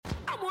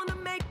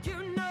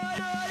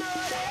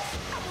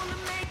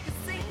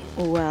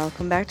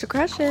Welcome back to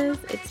Crushes.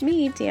 It's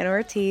me, Deanna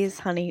Ortiz.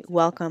 Honey,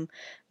 welcome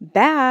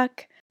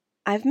back.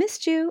 I've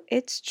missed you.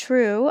 It's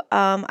true.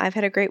 I've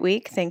had a great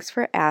week. Thanks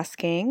for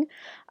asking.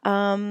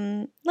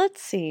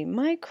 Let's see.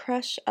 My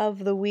crush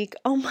of the week.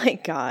 Oh my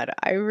God.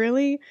 I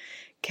really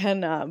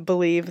cannot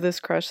believe this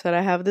crush that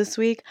I have this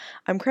week.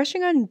 I'm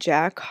crushing on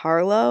Jack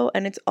Harlow,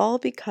 and it's all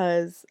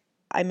because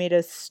I made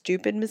a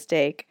stupid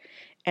mistake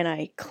and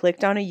I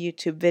clicked on a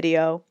YouTube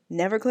video.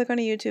 Never click on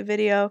a YouTube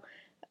video.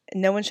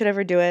 No one should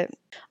ever do it.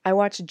 I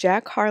watched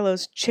Jack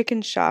Harlow's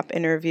Chicken Shop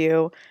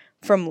interview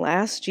from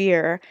last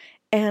year,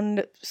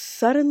 and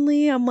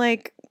suddenly I'm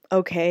like,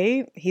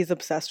 okay, he's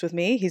obsessed with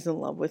me. He's in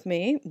love with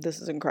me.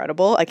 This is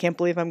incredible. I can't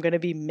believe I'm going to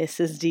be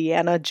Mrs.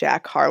 Deanna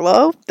Jack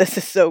Harlow. This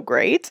is so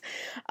great.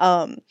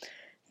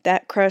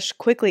 That crush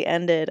quickly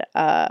ended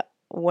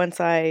once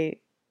I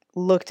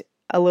looked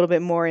a little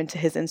bit more into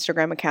his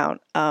Instagram account.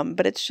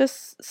 But it's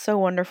just so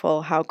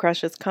wonderful how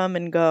crushes come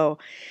and go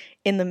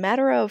in the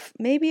matter of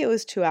maybe it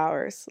was 2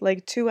 hours.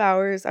 Like 2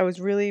 hours, I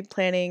was really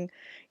planning,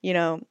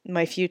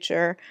 my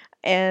future.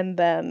 And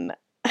then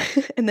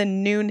and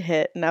then noon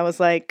hit and I was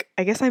like,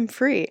 I guess I'm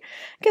free.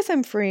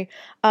 You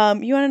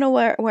want to know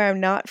where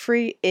I'm not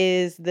free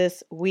is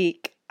this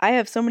week. I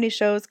have so many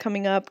shows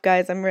coming up,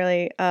 guys. I'm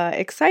really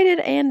excited.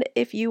 And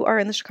if you are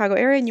in the Chicago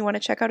area and you want to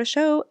check out a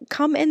show,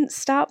 come and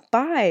stop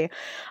by.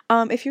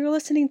 If you're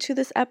listening to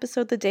this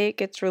episode, the date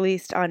gets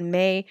released on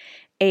May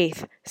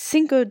 8th,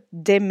 Cinco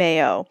de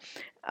Mayo.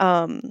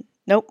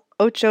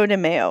 Ocho de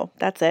Mayo.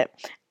 That's it.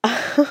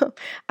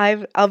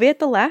 I'll be at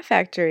the Laugh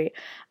Factory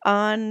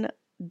on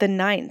the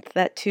 9th,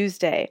 that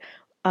Tuesday.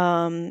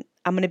 I'm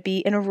going to be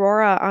in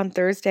Aurora on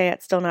Thursday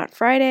at Still Not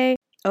Friday.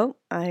 Oh,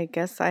 I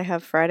guess I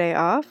have Friday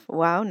off.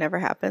 Wow, never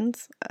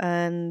happens.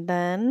 And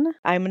then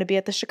I'm going to be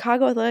at the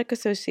Chicago Athletic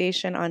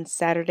Association on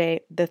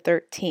Saturday the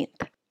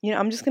 13th.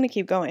 I'm just going to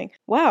keep going.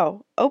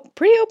 Wow. Oh,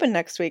 pretty open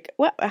next week.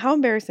 What? How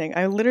embarrassing.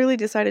 I literally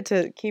decided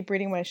to keep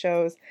reading my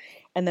shows,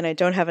 and then I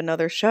don't have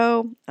another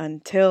show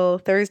until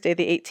Thursday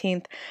the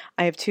 18th.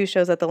 I have 2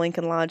 shows at the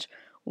Lincoln Lodge.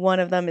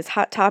 One of them is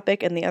Hot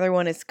Topic, and the other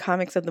one is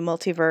Comics of the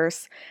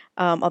Multiverse.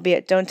 I'll be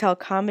at Don't Tell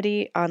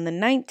Comedy on the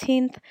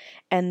 19th,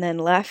 and then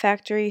Laugh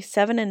Factory,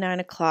 7 and 9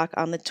 o'clock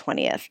on the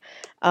 20th.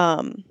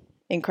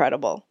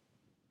 Incredible.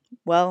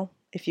 Well,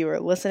 if you were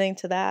listening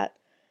to that,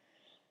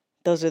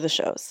 those are the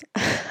shows.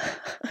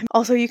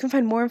 Also, you can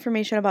find more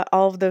information about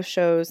all of those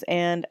shows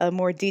and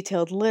more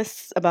detailed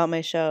lists about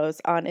my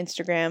shows on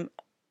Instagram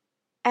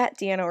at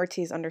Deanna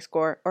Ortiz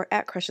 _ or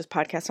at Crushes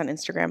Podcast on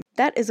Instagram.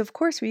 That is, of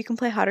course, where you can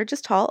play Hot or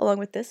Just Tall along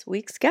with this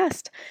week's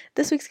guest.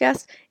 This week's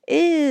guest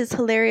is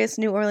hilarious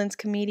New Orleans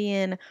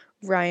comedian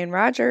Ryan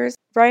Rodgers.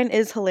 Ryan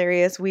is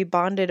hilarious. We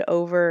bonded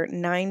over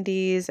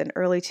 90s and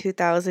early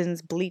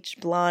 2000s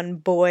bleached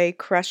blonde boy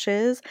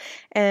crushes.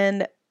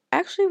 And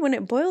actually, when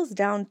it boils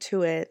down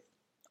to it,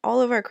 all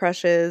of our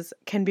crushes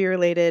can be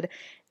related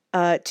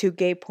to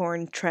gay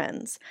porn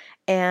trends.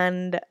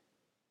 And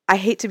I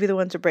hate to be the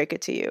one to break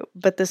it to you,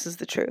 but this is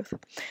the truth.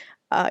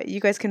 You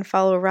guys can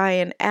follow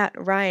Ryan at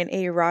Ryan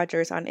A.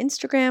 Rodgers on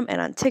Instagram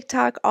and on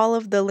TikTok. All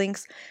of the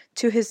links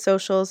to his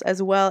socials,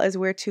 as well as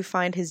where to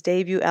find his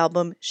debut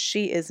album,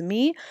 She Is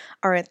Me,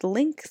 are at the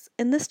links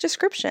in this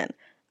description.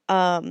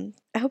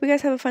 I hope you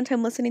guys have a fun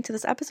time listening to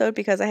this episode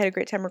because I had a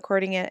great time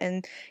recording it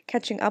and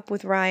catching up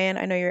with Ryan.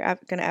 I know you're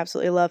going to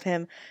absolutely love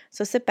him.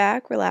 So sit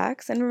back,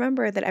 relax, and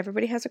remember that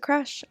everybody has a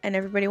crush and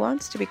everybody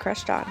wants to be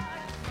crushed on.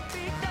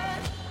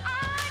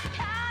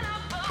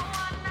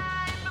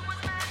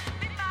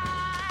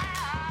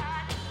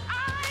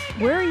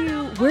 Where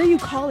are you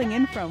calling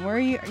in from? You're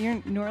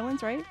in New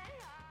Orleans, right?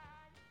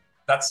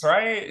 That's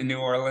right. New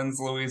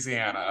Orleans,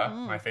 Louisiana,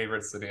 my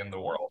favorite city in the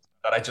world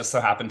that I just so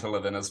happen to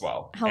live in as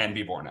well and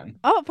be born in.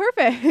 Oh,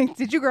 perfect.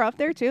 Did you grow up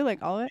there too?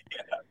 Like all of it?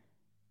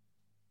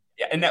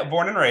 Yeah, and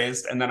born and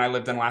raised. And then I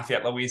lived in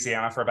Lafayette,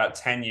 Louisiana for about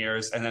 10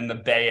 years and then the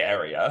Bay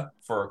Area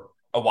for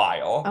a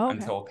while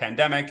until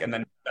pandemic. And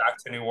then back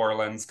to New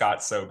Orleans,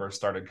 got sober,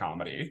 started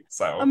comedy.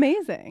 So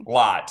amazing.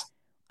 Lot.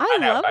 I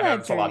love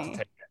that journey. A lot to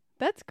take.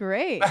 That's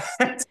great.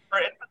 It's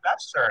the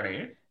best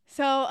journey.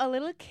 So a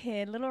little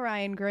kid, little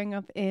Ryan, growing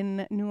up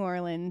in New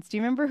Orleans, do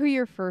you remember who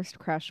your first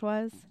crush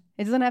was?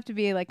 It doesn't have to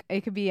be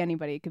it could be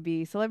anybody. It could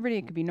be celebrity.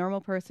 It could be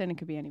normal person. It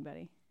could be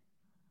anybody.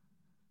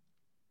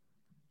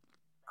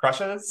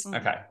 Crushes?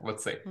 Okay,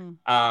 let's see.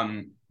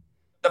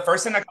 The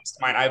first thing that comes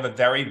to mind, I have a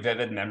very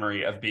vivid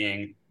memory of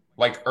being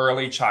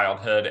early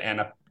childhood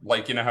and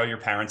how your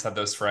parents have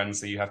those friends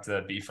that you have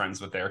to be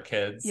friends with their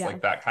kids,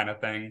 that kind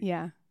of thing.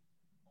 Yeah.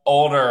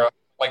 Older,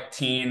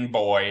 teen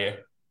boy,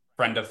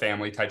 friend of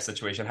family type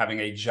situation, having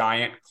a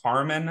giant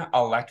Carmen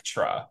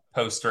Electra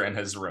poster in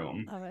his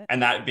room,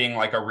 and that being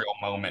a real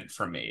moment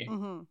for me.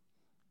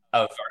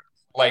 Of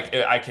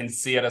I can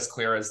see it as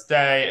clear as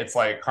day. It's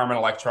Carmen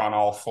Electra on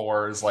all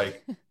fours,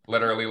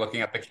 literally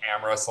looking at the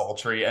camera,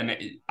 sultry. And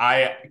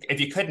if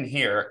you couldn't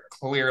hear,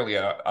 clearly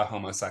a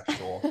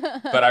homosexual.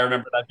 But I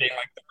remember that being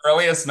the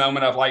earliest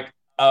moment of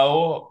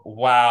oh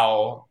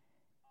wow,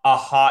 a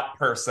hot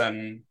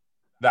person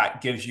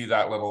that gives you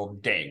that little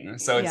ding.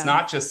 So it's Yes.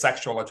 not just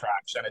sexual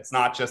attraction. It's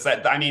not just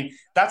that. I mean,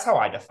 that's how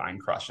I define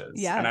crushes. And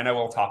Yes. I know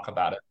we'll talk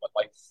about it, but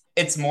like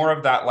it's more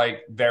of that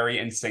like very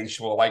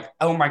instinctual, like,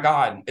 oh my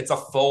God, it's a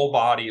full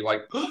body,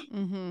 like,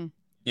 Mm-hmm.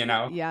 you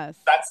know, Yes.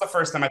 that's the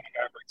first time I think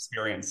I ever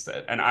experienced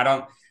it. And I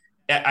don't,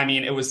 I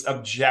mean, it was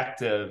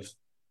objective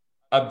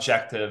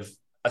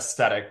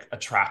aesthetic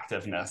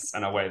attractiveness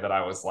in a way that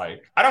I was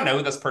like, I don't know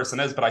who this person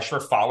is, but I sure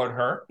followed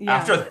her Yeah.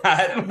 after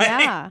that. Like,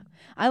 Yeah.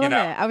 I you love know,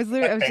 it. I that was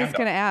just fandom.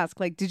 gonna ask,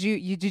 like,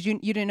 you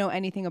didn't know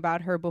anything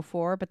about her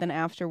before, but then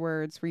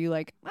afterwards, were you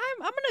like, I'm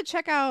gonna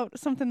check out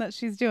something that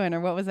she's doing, or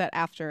what was that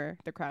after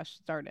the crush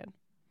started?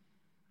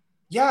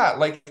 Yeah,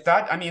 like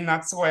that. I mean,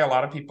 that's the way a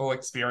lot of people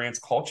experience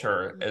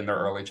culture in their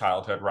Mm-hmm. early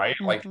childhood, right?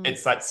 Like Mm-hmm.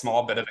 it's that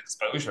small bit of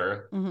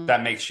exposure Mm-hmm.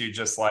 that makes you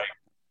just like,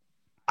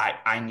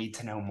 I need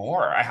to know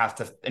more. I have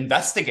to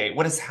investigate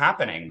what is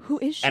happening. Who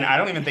is And I she?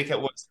 don't even think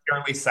it was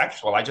purely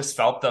sexual. I just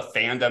felt the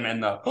fandom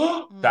and the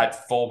Mm.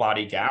 that full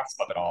body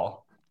gasp of it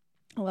all.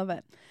 I love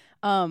it.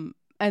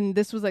 And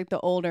this was like the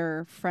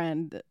older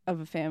friend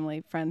of a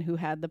family friend who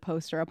had the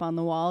poster up on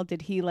the wall.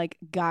 Did he like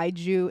guide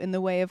you in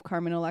the way of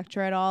Carmen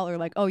Electra at all, or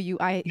like, oh,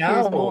 here's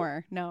No,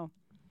 more? No.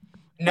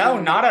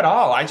 no, not at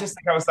all. I just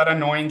think I was that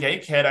annoying gay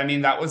kid. I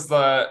mean, that was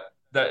the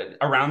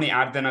around the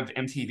advent of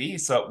MTV,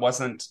 so it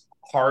wasn't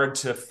hard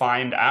to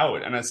find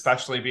out, and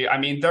especially be. I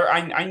mean,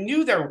 I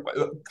knew there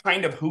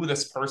kind of who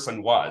this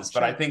person was,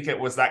 but I Sure. think it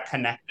was that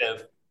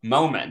connective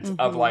moment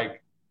of Mm-hmm.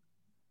 like,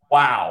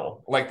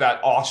 wow, like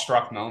that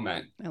awestruck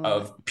moment I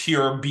love it. of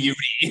pure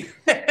beauty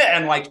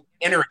and like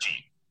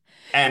energy.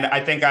 And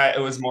I think it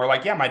was more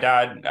like, yeah, my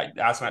dad I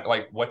asked me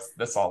like, what's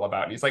this all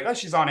about? And he's like, oh,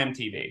 she's on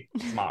MTV.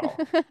 She's a model.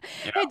 You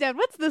Hey, know, Dad,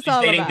 what's this she's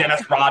all dating about?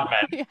 Dennis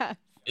Rodman. Yeah.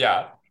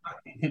 Yeah.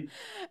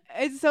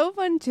 It's so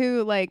fun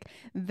too. Like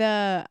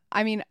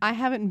I mean, I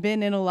haven't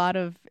been in a lot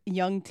of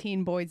young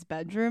teen boys'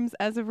 bedrooms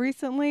as of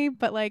recently,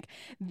 but like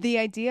the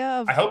idea I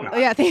of, hope not.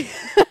 yeah,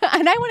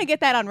 and I want to get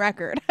that on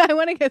record. I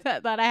want to get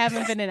that I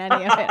haven't been in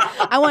any of it.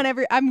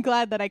 I'm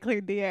glad that I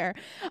cleared the air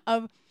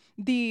of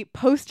the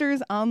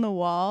posters on the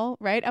wall,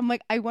 right? I'm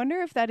like, I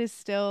wonder if that is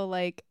still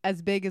like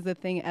as big as a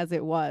thing as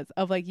it was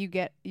of like you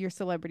get your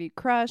celebrity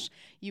crush,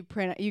 you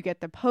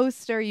get the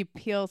poster, you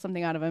peel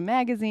something out of a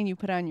magazine, you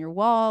put it on your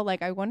wall.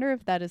 Like, I wonder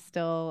if that is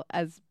still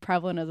as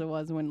prevalent as it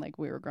was when like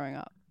we were growing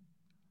up.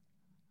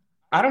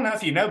 I don't know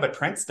if you know, but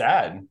Prince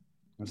dead.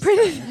 I'm just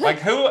Pretty. kidding. Like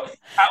how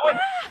would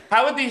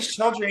how would these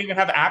children even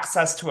have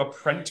access to a I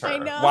printer?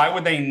 know. Why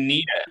would they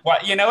need it?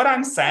 What you know what I'm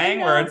I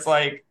saying? Where know. it's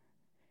like,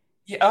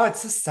 yeah, oh,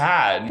 it's so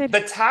sad. That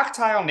The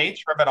tactile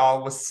nature of it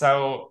all was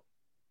so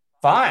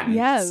fun.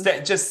 yes.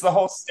 Just the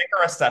whole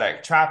sticker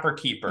aesthetic, trapper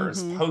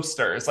keepers, Mm-hmm.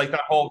 posters, like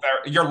that whole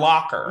your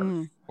locker,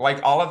 Mm.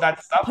 like all of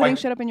that stuff. Putting Like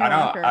shit up in I your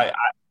don't, locker. I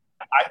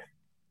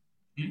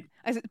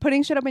I said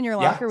putting shit up in your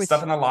yeah, locker was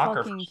stuff in the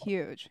locker. fucking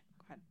huge.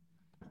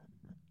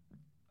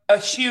 A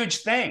huge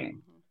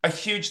thing. A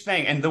huge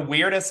thing. And the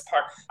weirdest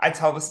part, I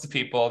tell this to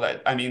people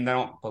that, I mean, they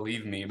don't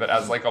believe me, but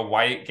as like a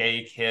white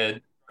gay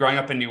kid growing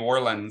up in New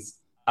Orleans,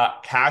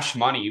 Cash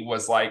Money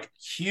was like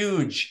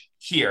huge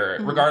here,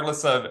 Mm-hmm.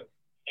 regardless of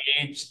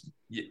age,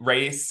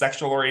 race,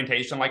 sexual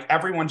orientation. Like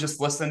everyone just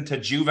listened to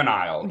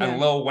Juvenile and Yeah.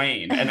 Lil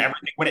Wayne and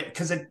everything when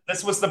because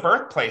this was the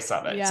birthplace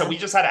of it. So Yeah. we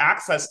just had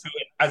access to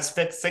it as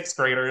fifth, sixth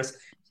graders.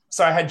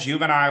 So I had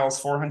Juvenile's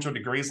 400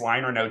 Degrees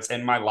liner notes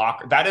in my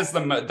locker. That is the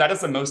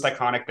most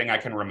iconic thing I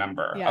can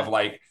remember of Yes.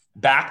 like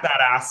back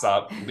that ass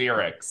up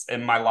lyrics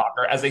in my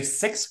locker as a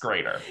sixth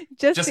grader,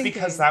 Just just in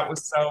because case. that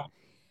was so.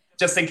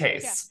 Just in Yeah.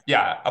 case,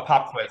 yeah, a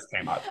pop quiz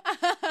came up.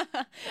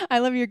 I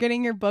love you're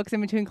getting your books in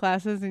between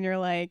classes and you're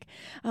like,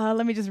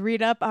 let me just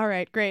read up. All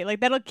right, great. Like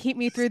that'll keep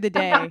me through the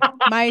day.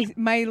 My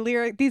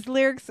lyric these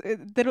lyrics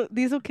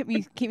these will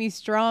keep me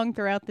strong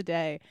throughout the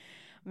day.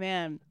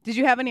 Man, did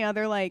you have any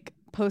other like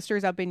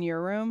posters up in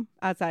your room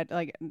outside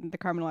like the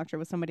Carmen Electra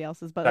was somebody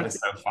else's, but That like is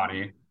so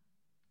funny.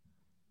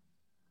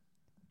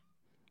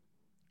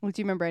 do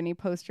you remember any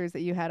posters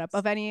that you had up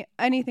of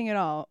anything at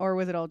all, or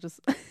was it all just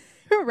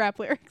rap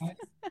lyrics?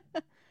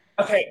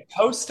 Okay,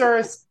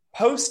 posters.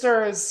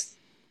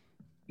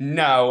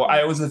 No,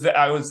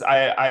 Mm,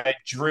 I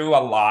drew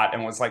a lot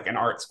and was like in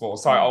art school,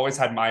 so I mm, always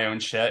had my own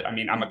shit. I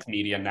mean, I'm a mm,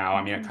 comedian now.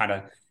 I mean, it mhm. kind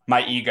of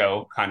my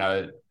ego kind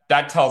of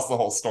that tells the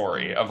whole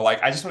story Mm. of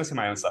like I just want to see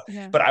my own stuff.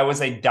 Yeah. But I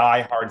was a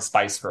die-hard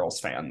Spice Girls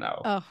fan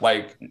though. Oh,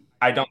 Like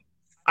I don't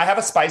I have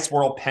a Spice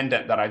World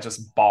pendant that I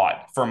just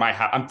bought for my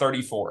house. I'm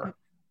 34.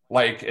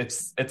 Like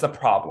it's a that's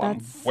problem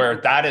so where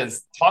that good.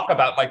 is talk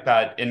about like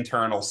that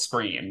internal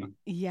scream,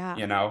 Yeah.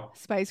 you know?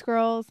 Spice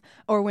Girls,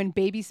 or when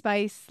Baby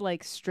Spice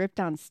like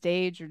stripped on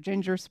stage, or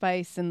Ginger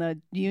Spice in the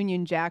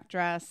Union Jack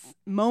dress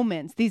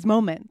moments, these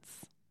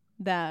moments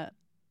that,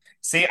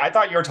 See, I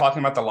thought you were talking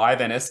about the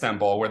live in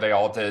Istanbul where they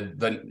all did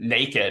the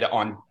naked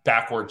on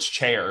backwards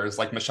chairs,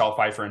 like Michelle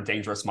Pfeiffer and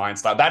Dangerous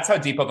Minds style. That's how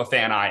deep of a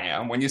fan I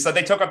am. When you said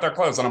they took off their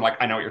clothes, and I'm like,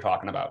 I know what you're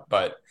talking about.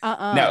 But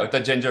uh-uh, no, the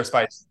Ginger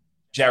Spice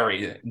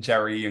Jerry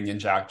Union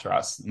Jack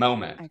dress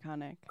moment,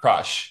 iconic.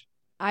 crush.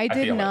 I I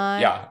did feel it. not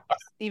Yeah.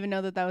 even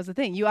know that that was a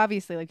thing. You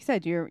obviously, like you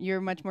said, you're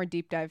a much more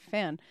deep dive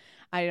fan.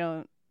 I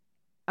don't.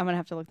 I'm gonna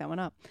have to look that one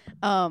up.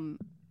 You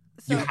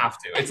So have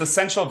to. It's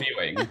essential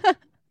viewing,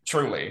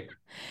 truly.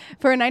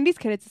 for a '90s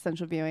kid, it's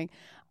essential viewing.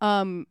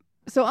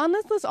 So on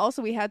this list,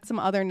 also we had some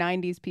other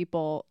 '90s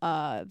people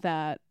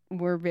that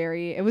were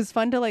very. It was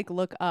fun to like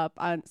look up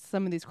on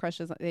some of these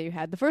crushes that you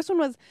had. The first one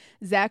was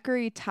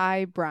Zachary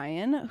Ty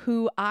Bryan,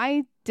 who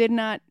I did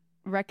not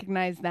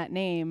recognize that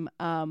name,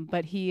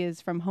 but he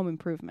is from Home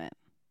Improvement.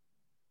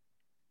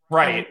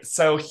 Right.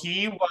 So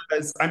he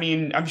was, I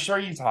mean, I'm sure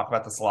you talk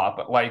about this a lot,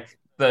 but like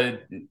the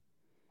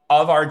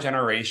of our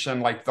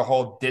generation, like the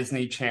whole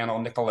Disney Channel,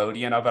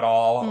 Nickelodeon of it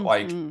all,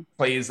 like Mm-hmm.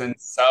 plays in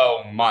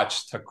so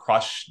much to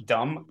crush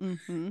dumb.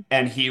 Mm-hmm.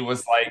 And he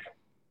was like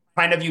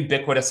kind of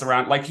ubiquitous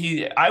around, like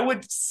I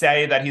would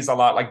say that he's a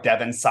lot like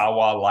Devon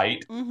Sawa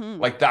light. Mm-hmm.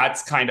 Like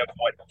that's kind of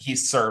what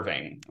he's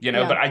serving,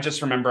 Yeah. but I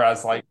just remember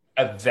as like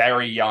a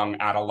very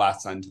young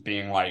adolescent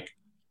being like,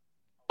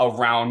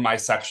 around my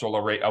sexual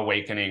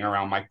awakening,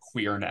 around my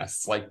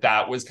queerness. Like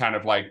that was kind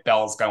of like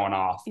bells going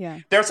off. Yeah.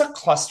 There's a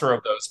cluster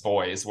of those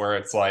boys where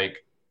it's like,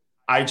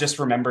 I just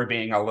remember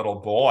being a little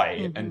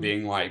boy and Mm-hmm.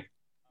 being like,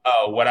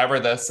 oh,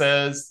 whatever this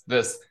is,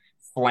 this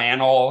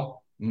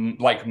flannel,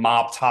 like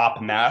mop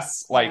top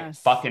mess, like Yes.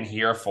 fucking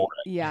here for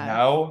it, you Yes.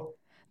 know?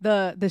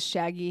 The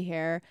shaggy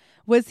hair.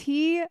 Was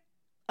he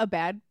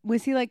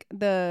like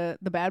the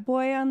bad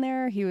boy on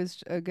there? He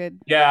was a good.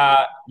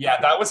 Yeah,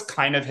 that was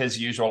kind of his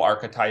usual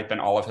archetype in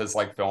all of his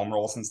like film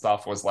roles and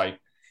stuff was like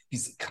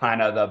he's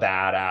kind of the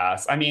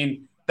badass. I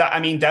mean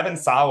Devon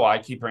Sawa, I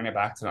keep bringing it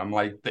back to him.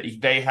 Like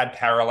they had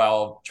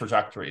parallel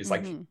trajectories,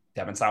 like Mm-hmm.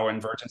 Devon Sawa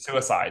and Virgin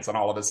Suicides and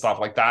all of his stuff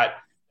like that.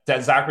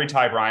 That Zachary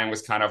Ty Bryan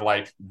was kind of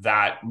like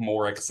that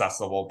more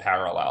accessible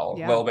parallel, a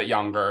Yeah. little bit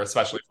younger,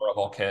 especially for a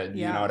little kid.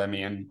 You know Yeah. what I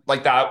mean?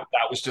 Like that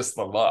was just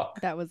the look.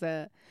 That was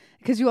it.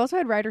 Because you also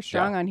had Ryder Yeah.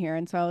 Strong on here,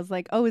 and so I was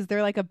like, oh, is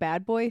there like a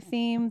bad boy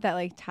theme that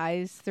like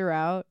ties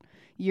throughout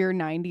your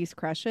 '90s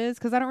crushes?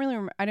 Because I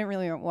didn't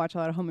really watch a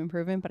lot of Home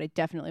Improvement, but I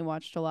definitely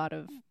watched a lot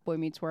of Boy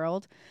Meets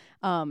World.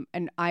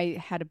 And I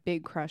had a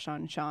big crush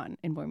on Sean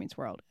in Boy Meets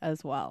World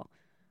as well.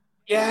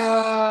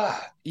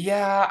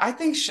 Yeah. I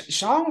think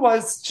Sean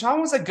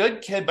was a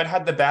good kid, but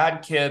had the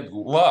bad kid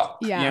look.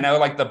 Yeah.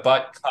 Like the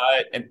butt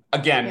cut. And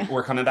again, Yeah.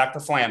 we're coming back to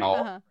flannel.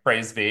 Uh-huh.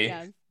 Praise be.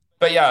 Yeah.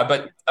 But yeah,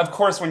 but of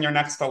course, when you're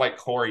next to like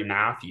Corey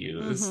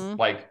Matthews, Mm-hmm.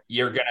 like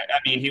you're gonna. I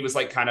mean, he was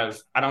like kind of.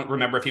 I don't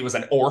remember if he was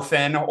an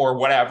orphan or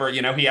whatever.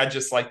 He had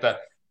just like the.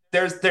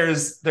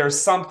 There's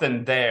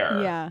something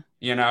there. Yeah.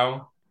 You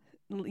know.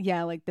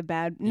 Yeah, like the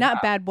not Yeah.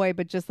 bad boy,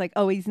 but just like,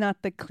 oh, he's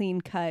not the clean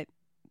cut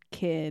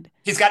kid.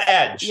 He's got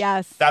edge.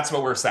 Yes. That's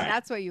what we're saying.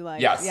 That's what you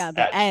like. Yes, Yeah,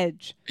 the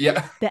edge.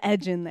 Yeah. The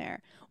edge in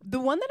there. The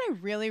one that I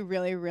really,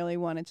 really, really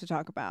wanted to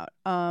talk about,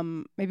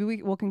 maybe we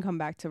can come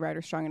back to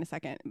Ryder Strong in a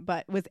second,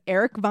 but was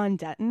Eric Von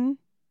Detten,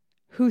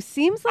 who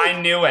seems like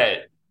I knew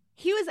it.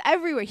 he was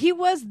everywhere. He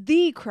was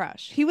the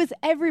crush. He was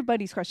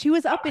everybody's crush. He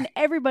was up in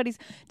everybody's.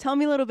 Tell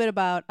me a little bit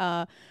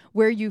about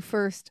where you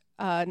first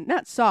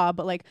not saw,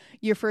 but like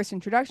your first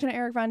introduction to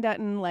Eric Von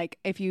Detten, like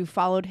if you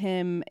followed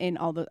him in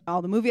all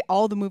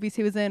the movies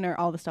he was in, or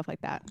all the stuff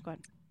like that. Go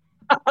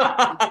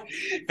ahead.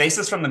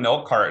 Faces from the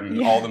Milk Carton,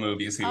 Yeah. all the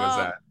movies he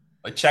was in.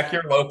 Like check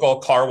your local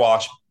car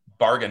wash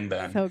bargain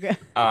bin. So good.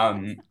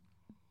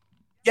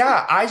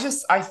 Yeah,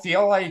 I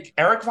feel like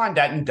Eric Von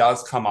Detten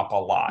does come up a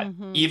lot,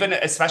 Mhm. even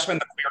especially in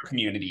the queer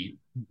community,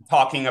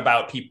 talking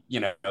about people,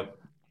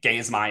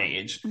 gays my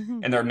age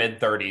Mhm. in their mid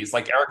 30s.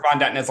 Like Eric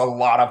Von Detten is a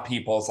lot of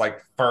people's like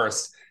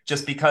first,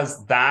 just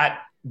because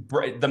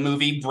the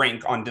movie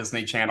Brink on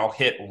Disney Channel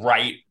hit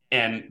right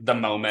in the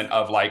moment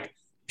of like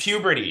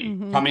puberty,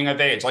 Mhm. coming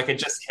of age. Like it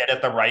just hit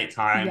at the right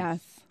time. Yes.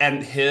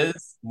 And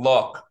his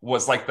look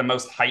was like the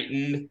most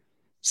heightened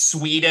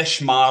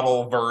Swedish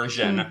model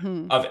version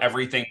Mhm. of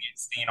everything you'd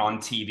seen on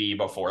TV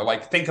before.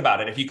 Like, think about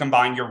it. If you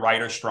combine your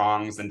Ryder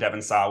Strongs and Devon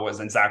Sawas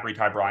and Zachary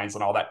Ty Bryans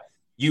and all that,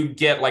 you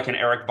get like an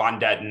Eric Von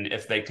Detten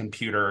if they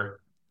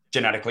computer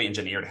genetically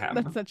engineered him.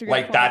 That's such a good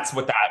like, point. that's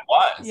what that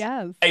was.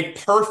 Yes. A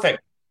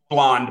perfect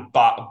blonde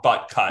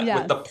butt cut Yes.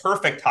 with the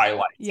perfect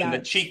highlights and the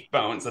Yes.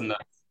 cheekbones and the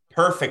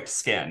perfect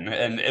skin.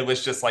 And it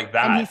was just like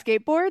And he that.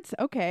 skateboards?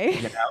 Okay.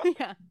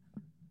 Yeah.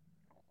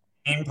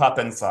 Team Pup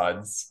and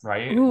Suds,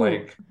 right? Ooh.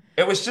 Like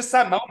it was just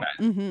that moment.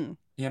 Mm-hmm.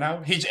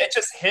 It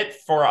just hit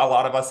for a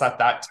lot of us at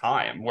that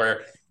time,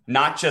 where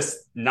not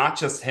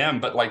just him,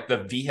 but like the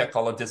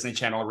vehicle of Disney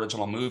Channel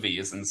original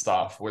movies and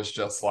stuff was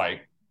just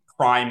like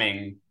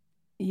priming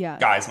Yeah.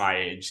 guys my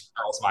age,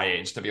 girls my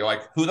age to be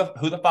like, who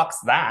the fuck's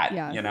that?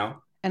 Yeah.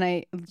 And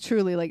I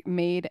truly like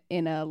made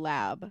in a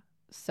lab.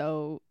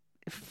 So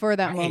for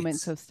that moment,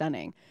 so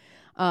stunning.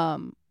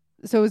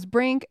 So it was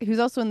Brink, who's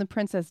also in the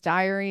Princess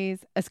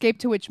Diaries, Escape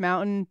to Witch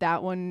Mountain.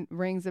 That one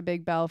rings a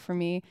big bell for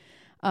me.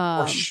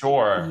 For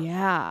sure.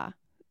 Yeah.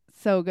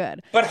 So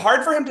good. But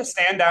hard for him to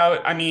stand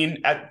out. I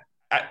mean,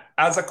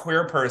 as a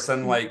queer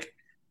person, like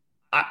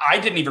I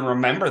didn't even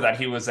remember that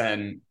he was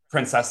in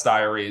Princess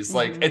Diaries.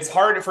 Like it's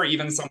hard for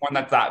even someone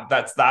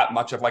that's that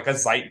much of like a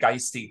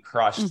zeitgeisty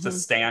crush to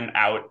stand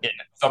out in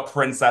the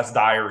Princess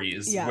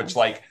Diaries, which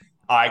like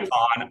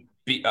icon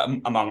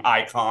among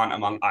icon,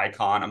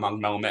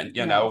 among moment,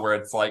 where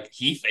it's like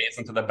he fades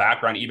into the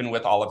background, even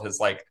with all of his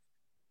like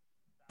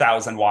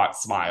 1,000-watt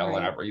smile and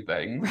Right.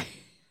 everything, Right.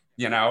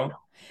 you know?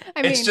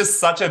 I It's mean, just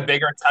such a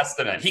bigger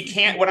testament. He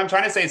can't, what I'm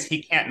trying to say is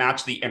he can't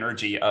match the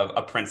energy of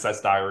a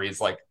Princess Diaries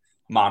like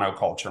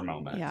monoculture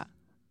moment. yeah.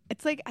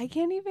 It's like I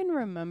can't even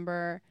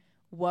remember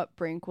what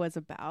Brink was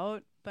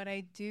about, but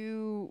I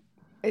feel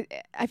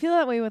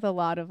that way with a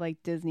lot of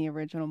like Disney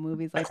original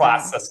movies The like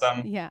class that.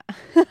 system, Yeah.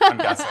 I'm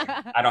guessing.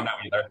 I don't know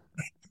either.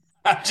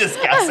 I'm just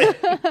guessing.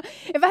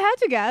 If I had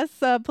to guess,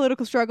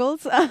 political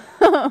struggles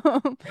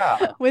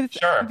Yeah, with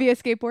sure. via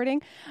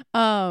skateboarding.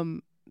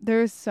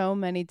 There's so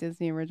many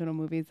Disney original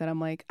movies that I'm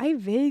like, I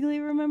vaguely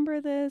remember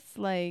this.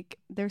 Like,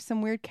 there's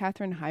some weird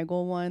Katherine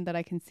Heigl one that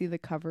I can see the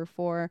cover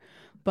for,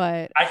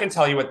 but I can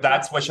tell you what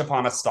that's Wish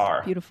Upon a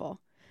Star. beautiful.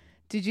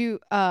 Did you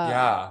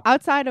Yeah.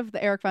 outside of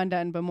the Eric Von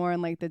Detten, but more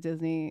in like the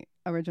Disney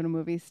original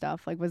movie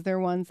stuff, like was there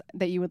ones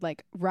that you would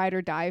like ride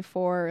or die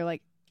for or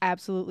like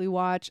absolutely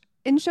watch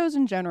in shows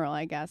in general,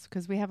 I guess,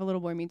 because we have a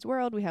Little Boy Meets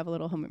World, we have a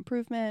Little Home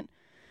Improvement.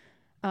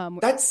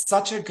 That's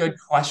such a good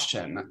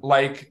question.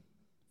 Like,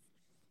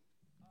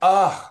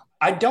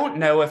 I don't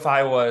know if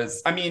I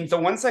mean, the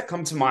ones that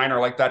come to mind are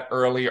like that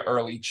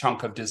early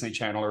chunk of Disney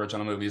Channel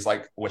original movies,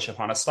 like Wish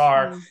Upon a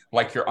Star, Mm,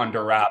 like your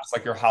Under Wraps,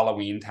 like your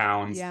Halloween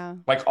Towns, yeah.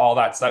 like all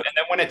that stuff. And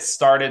then when it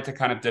started to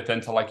kind of dip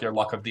into like your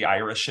Luck of the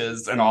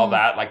Irishes and all Mm,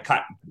 that, like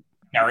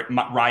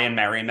Ryan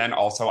Merriman,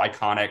 also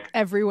iconic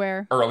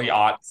everywhere. early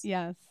aughts.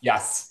 Yes.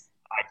 Yes,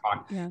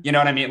 icon. Yeah. You know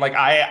what I mean? Like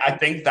I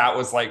think that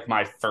was like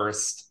my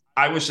first.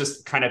 I was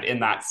just kind of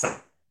in that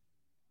segment,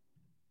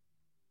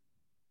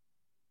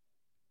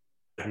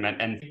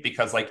 and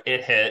because like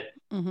it hit,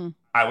 Mm-hmm.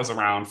 I was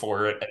around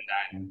for it, and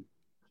then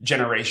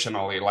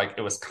generationally, like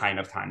it was kind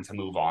of time to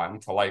move on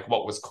to like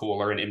what was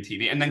cooler in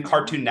MTV, and then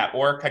Cartoon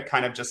Network had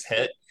kind of just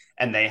hit,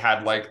 and they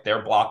had like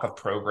their block of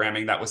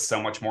programming that was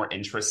so much more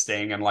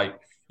interesting, and like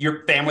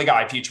your Family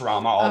Guy,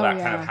 Futurama, all Oh that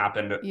kind of yeah.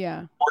 happened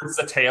Yeah. towards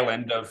the tail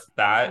end of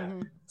that.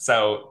 Mm-hmm.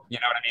 So you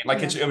know what I mean?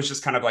 Like Yeah. it was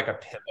just kind of like a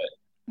pivot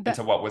That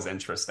into what was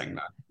interesting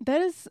then. that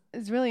is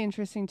really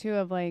interesting too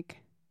of like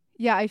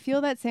yeah, I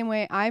feel that same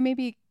way. I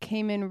maybe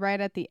came in right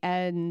at the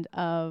end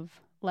of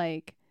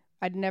like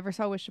I never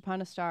saw Wish Upon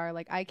a Star.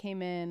 Like I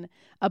came in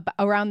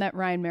around that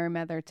Ryan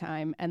Merriweather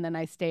time, and then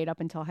I stayed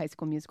up until High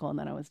School Musical, and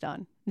then I was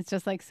done. It's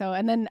just like so.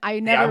 And then I Yeah, I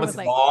never was was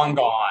like long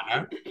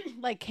gone.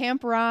 like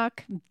Camp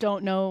Rock.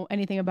 Don't know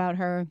anything about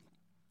her.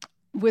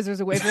 Wizards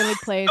of Waverly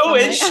Place. Who I'm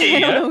is like, I she?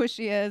 don't know who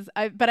she is.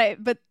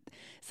 But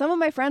some of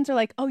my friends are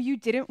like, oh, you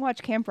didn't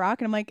watch Camp Rock,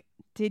 and I'm like,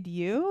 did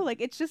you? Like,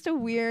 it's just a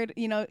weird,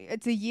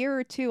 it's a year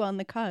or two on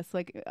the cusp,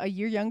 like a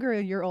year younger,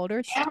 a year older.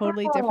 It's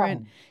totally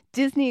different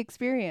Disney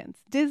experience.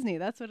 Disney,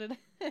 that's what it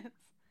is.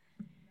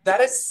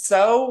 That is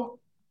so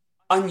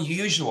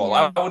unusual.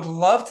 Yeah. I would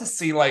love to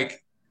see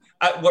like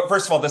well,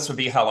 first of all, this would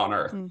be hell on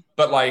earth, Mm.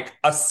 but like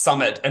a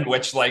summit in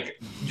which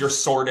like you're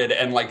sorted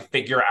and like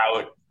figure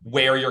out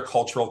where your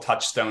cultural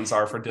touchstones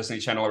are for Disney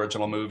Channel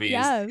original movies.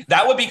 Yes.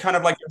 That would be kind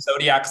of like your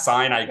zodiac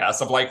sign, I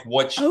guess, of like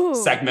which Oh,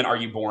 segment are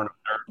you born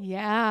under,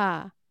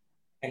 yeah.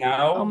 you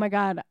Oh know? my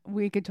God,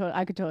 I could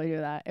totally do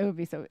that. It would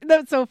be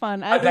that's so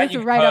fun. I bet That's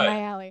you right up could.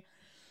 my alley.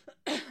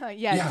 Yeah,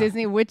 Yeah.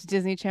 Disney. Which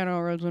Disney Channel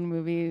original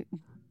movie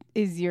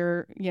is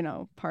your,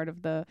 part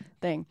of the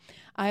thing?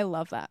 I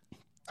love that.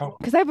 Oh,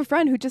 Because I have a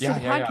friend who just yeah,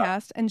 did a yeah, yeah.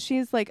 podcast, and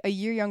she's like a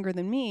year younger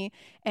than me,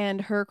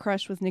 and her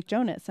crush was Nick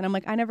Jonas, and I'm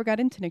like, I never got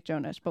into Nick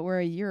Jonas, but we're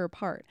a year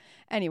apart.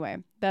 Anyway,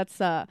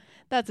 that's a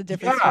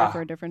different story for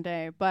Yeah. a different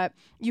day. But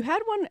you had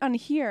one on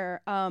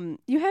here.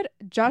 You had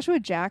Joshua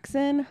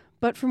Jackson,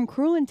 but from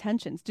Cruel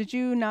Intentions. Did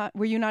you not?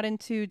 Were you not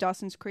into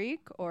Dawson's Creek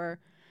or?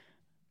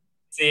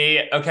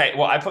 See, okay,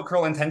 well, I put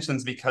Cruel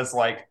Intentions because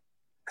like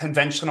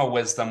conventional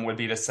wisdom would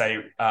be to say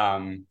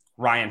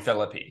Ryan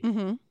Phillippe,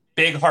 Mm-hmm.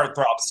 big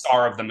heartthrob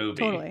star of the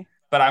movie. Totally.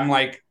 But I'm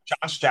like,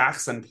 Josh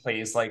Jackson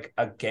plays like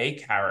a gay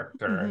Mm-hmm.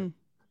 character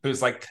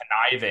who's like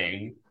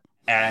conniving.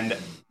 And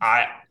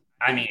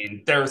I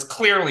mean, there's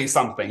clearly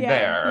something Yeah.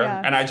 there.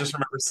 Yeah. And I just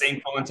remember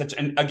seeing Full Intention.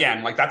 And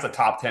again, like that's a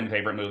top 10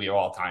 favorite movie of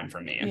all time for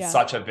me. And Yeah.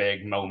 such a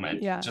big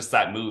moment, Yeah. just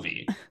that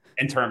movie,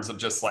 in terms of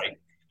just like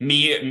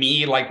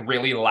me like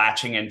really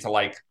latching into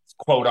like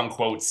quote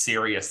unquote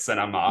serious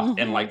cinema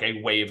in Mm-hmm. like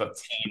a wave of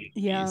teen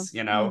Yeah. movies,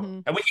 Mm-hmm.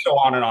 And we can go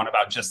on and on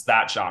about just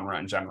that genre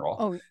in general.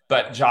 Oh.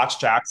 But Josh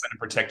Jackson in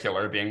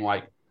particular being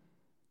like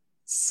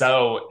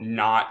so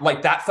not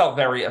like that felt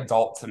very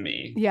adult to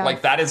me. Yeah.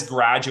 Like that is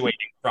graduating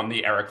from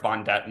the Eric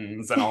Von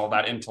Dettens and all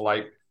that into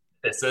like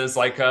this is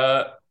like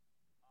a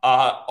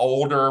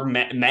older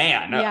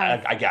man,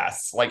 Yeah. I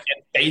guess, like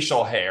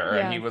facial hair,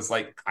 and Yeah. he was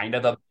like kind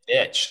of a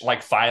bitch,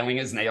 like filing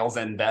his nails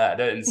in bed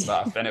and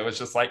stuff, and it was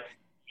just like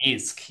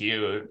he's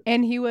cute.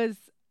 And he was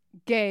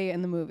gay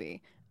in the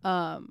movie.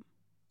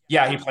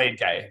 Yeah, he played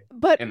gay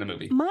But in the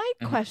movie. my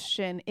Mhm.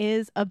 question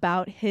is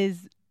about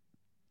his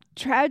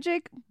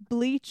tragic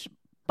bleach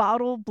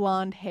bottle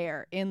blonde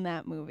hair in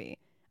that movie.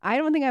 I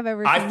don't think I've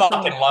ever I seen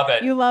fucking love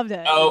it. You loved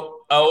it.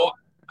 Oh,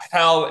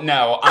 hell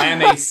no. I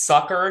am a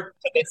sucker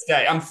to this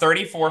day. I'm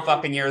 34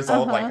 fucking years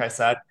old, like Uh-huh. I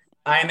said.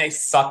 I'm a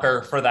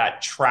sucker for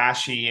that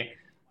trashy,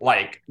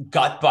 like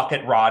gut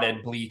bucket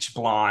rotted bleach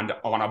blonde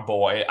on a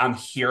boy. I'm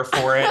here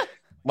for it.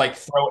 Like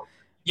throw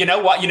You know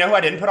what? You know who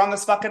I didn't put on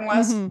this fucking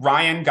list? Mm-hmm.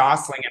 Ryan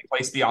Gosling in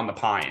Place Beyond the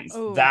Pines.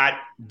 Oh.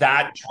 That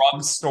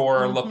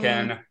drugstore Mm-hmm.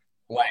 looking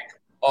like,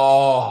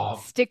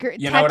 oh, Sticker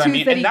you know what I tattoos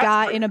mean? that And he that's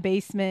got what, in a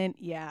basement.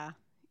 Yeah.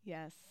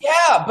 Yes.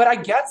 yeah, but I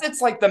guess it's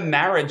like the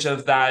marriage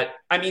of that.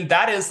 I mean,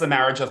 that is the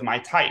marriage of my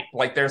type.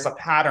 Like there's a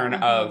pattern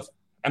Mm-hmm. of,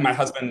 and my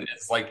husband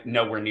is like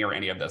nowhere near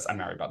any of this. I'm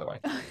married, by the way.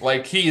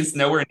 Like he's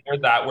nowhere near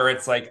that, where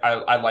it's like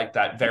I like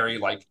that very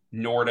like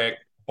Nordic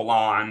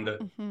blonde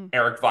Mm-hmm.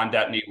 Eric Von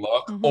Dettny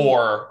look, Mm-hmm.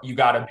 or you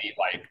gotta be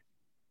like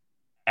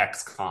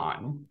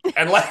ex-con.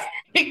 And like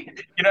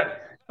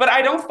but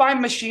I don't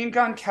find Machine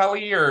Gun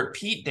Kelly or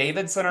Pete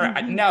Davidson or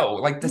Mm-hmm. no,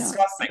 like No.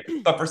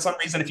 disgusting. But for some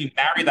reason, if you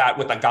marry that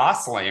with a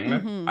Gosling,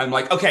 Mm-hmm. I'm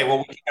like, okay, well,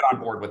 we can get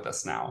on board with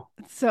this now.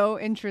 So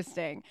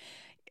interesting.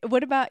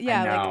 What about, I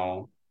yeah, like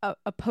know.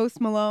 a Post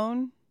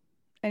Malone?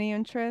 Any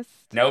interest?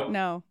 Nope.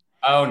 No.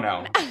 Oh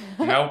no.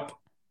 Nope.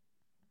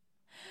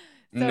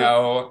 So,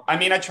 No. I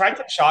mean, I tried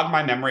to jog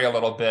my memory a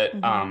little bit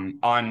mm-hmm.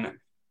 on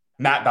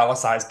Matt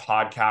Bellassai's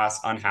podcast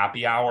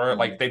Unhappy Hour. Mm-hmm.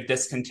 Like they've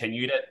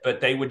discontinued it,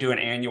 but they would do an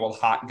annual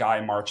Hot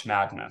Guy March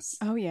Madness.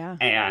 Oh, yeah.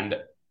 And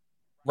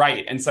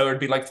right. And so it'd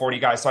be like 40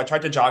 guys. So I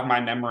tried to jog my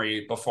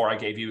memory before I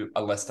gave you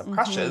a list of Mm-hmm.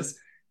 crushes.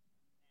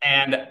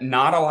 And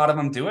not a lot of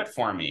them do it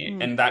for me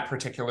Mm. in that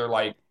particular,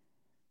 like,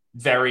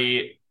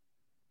 very,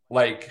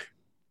 like,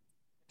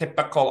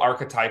 typical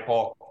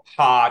archetypal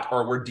hot,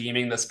 or we're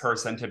deeming this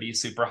person to be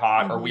super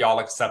hot, or Mm-hmm. we all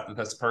accept that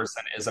this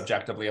person is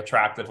objectively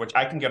attractive, which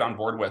I can get on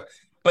board with.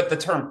 But the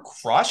term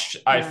crush,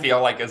 I Yeah.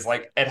 feel like, is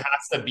like, it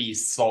has to be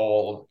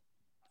soul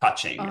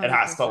touching. It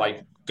has to, 100%.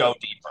 like, go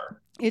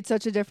deeper. It's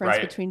such a difference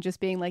Right. between just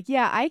being like,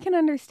 yeah, I can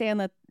understand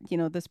that, you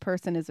know, this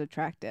person is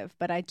attractive,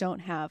 but I don't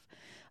have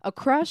a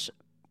crush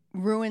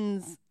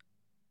ruins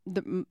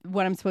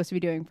what I'm supposed to be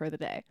doing for the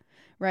day,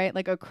 right?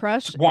 Like a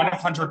crush,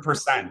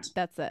 100%.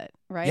 that's it,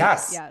 right?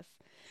 Yes. Yes.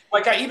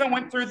 Like I even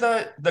went through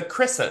the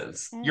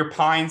Chris's, Mm. your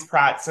Pines,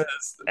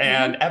 Pratzes,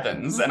 and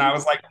Evans, and I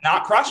was like,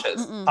 not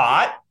crushes, Mm-mm.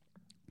 hot.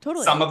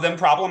 Totally. Some of them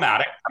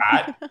problematic.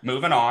 Pratt,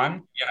 moving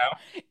on, you know.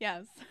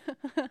 Yes.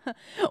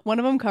 One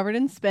of them covered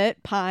in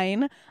spit,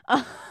 Pine.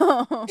 I'm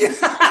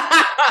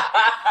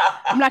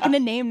not going to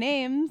name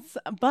names,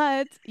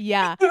 but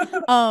yeah.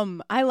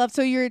 I love,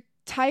 so your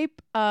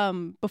type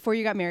before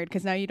you got married,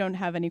 because now you don't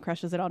have any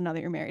crushes at all now that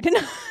you're married.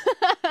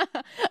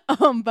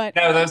 But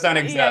no, those don't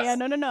exist. Yeah,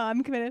 no,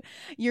 I'm committed.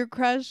 Your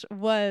crush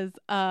was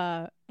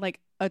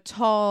like a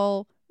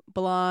tall,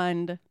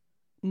 blonde,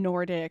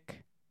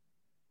 Nordic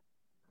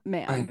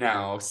man. I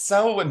know,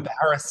 so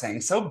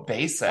embarrassing, so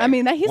basic. I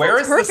mean, he Where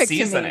sounds is perfect the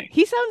to seasoning? me.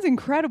 He sounds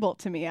incredible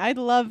to me. I'd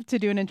love to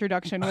do an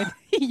introduction with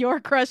your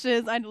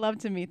crushes. I'd love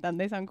to meet them.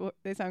 They sound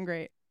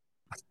great.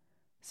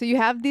 So you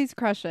have these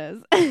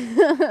crushes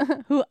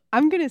who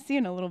I'm going to see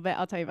in a little bit.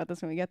 I'll tell you about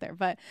this when we get there.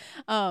 But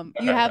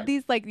you have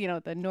these, like, you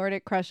know, the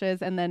Nordic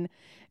crushes, and then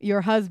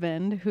your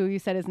husband, who you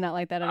said is not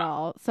like that at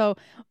all. So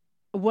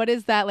what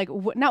is that like?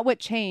 Not what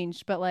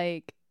changed, but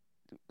like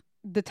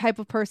the type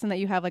of person that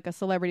you have like a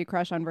celebrity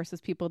crush on versus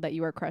people that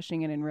you are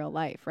crushing in real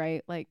life,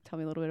 right? Like, tell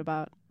me a little bit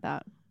about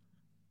that.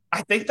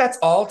 I think that's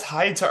all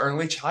tied to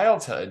early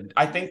childhood.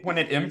 I think when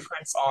it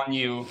imprints on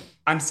you,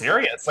 I'm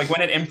serious. Like when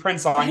it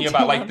imprints on you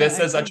about like, this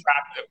is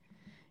attractive.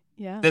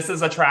 Yeah. This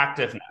is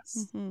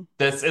attractiveness. Mm-hmm.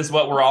 This is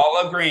what we're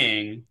all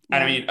agreeing. Yeah.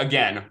 And I mean,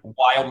 again,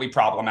 wildly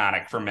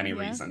problematic for many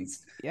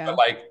reasons. Yeah. But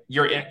like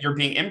you're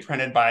being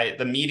imprinted by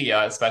the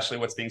media, especially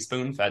what's being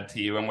spoon-fed to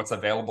you and what's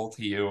available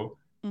to you,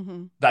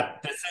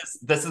 that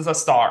this is a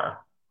star,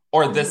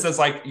 or this is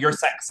like your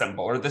sex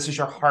symbol, or this is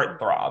your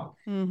heartthrob.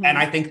 And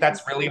I think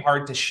that's really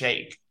hard to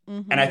shake.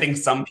 And I think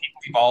some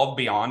people evolve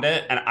beyond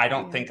it. And I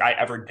don't think I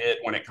ever did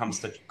when it comes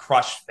to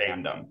crush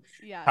fandom.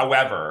 Yeah.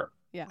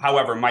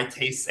 However, my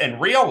tastes in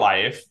real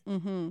life,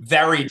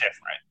 very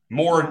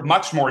different,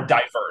 much more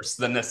diverse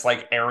than this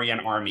like Aryan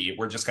army.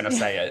 We're just going to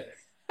say it.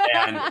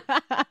 And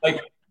like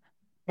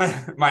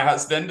my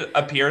husband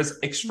appears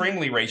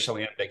extremely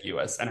racially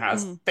ambiguous and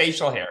has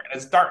facial hair and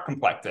is dark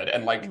complected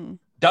and like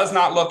does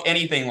not look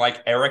anything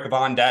like Eric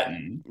Von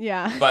Detten.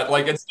 Yeah. But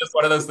like, it's just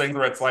one of those things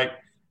where it's like,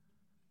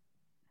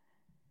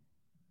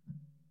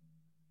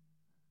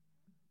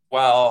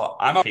 well,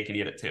 I'm okay to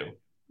eat it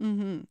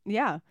too.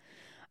 Yeah.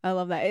 I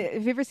love that.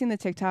 Have you ever seen the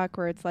TikTok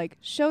where it's like,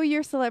 show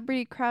your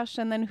celebrity crush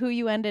and then who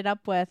you ended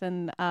up with?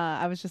 And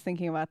I was just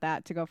thinking about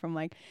that, to go from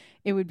like,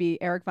 it would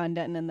be Eric Von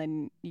Detten and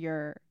then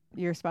your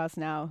spouse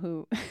now,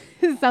 who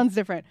sounds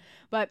different.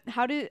 But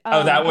how did...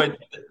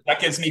 that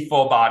gives me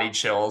full body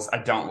chills. I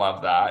don't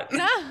love that.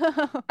 No.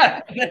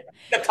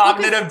 The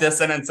cognitive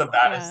dissonance of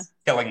that is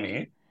killing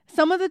me.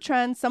 Some of the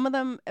trends, some of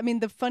them, I mean,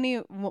 the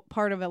funny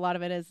part of a lot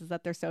of it is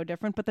that they're so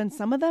different. But then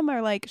some of them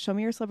are like, show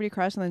me your celebrity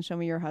crush and then show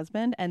me your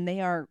husband. And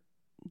they are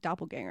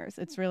doppelgangers.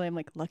 It's really, I'm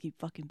like, lucky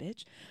fucking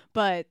bitch.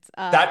 But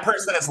that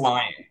person is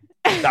lying.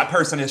 That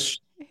person is,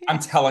 I'm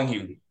telling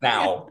you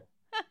now.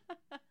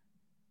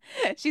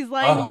 She's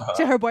lying to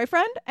Oh, her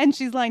boyfriend and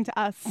she's lying to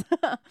us.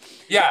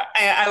 yeah.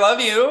 I love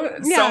you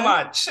so Yeah.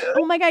 much.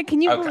 Oh my God,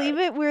 can you Okay. believe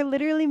it? We're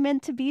literally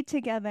meant to be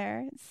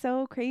together. It's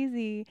so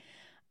crazy.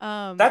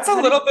 That's a How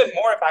did little bit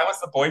more. If I was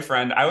the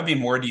boyfriend, I would be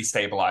more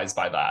destabilized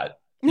by that.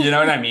 You know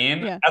what I mean?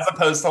 Yeah. As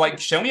opposed to like,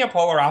 show me a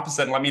polar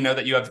opposite and let me know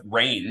that you have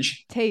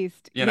range,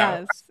 Taste. you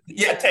know? Yes.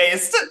 Yeah, Yes.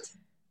 taste.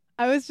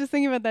 I was just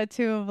thinking about that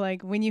too of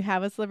like when you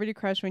have a celebrity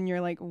crush when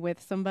you're like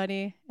with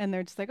somebody and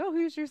they're just like, "Oh,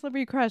 who's your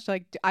celebrity crush?"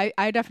 Like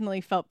I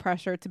definitely felt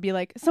pressure to be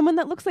like someone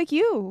that looks like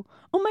you.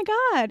 Oh my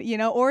God,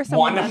 or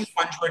someone that's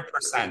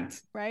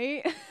 100%.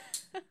 right.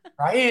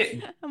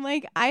 Right? I'm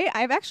like,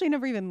 I've actually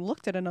never even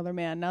looked at another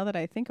man now that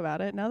I think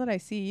about it. Now that I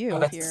see Oh, you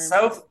that's here.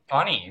 so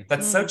funny.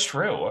 That's so Mm,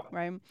 true.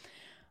 right.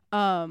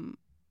 Um,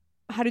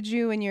 how did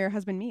you and your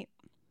husband meet?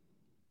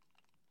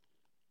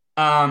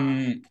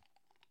 Um,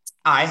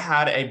 I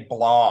had a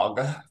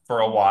blog for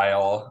a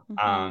while,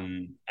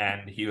 Mm-hmm.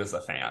 and he was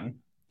a fan.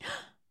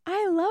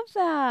 I love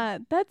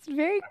that. That's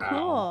very I know.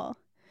 cool.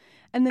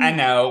 And I then,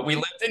 know. We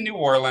lived in New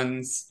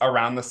Orleans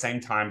around the same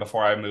time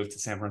before I moved to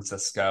San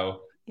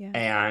Francisco, yeah.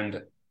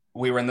 and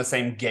we were in the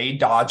same gay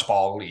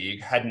dodgeball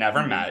league, had never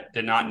Mm-hmm. met,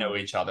 did not know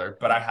Mm-hmm. each other,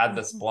 but I had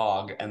this Mm-hmm.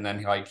 blog, and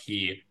then like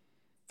he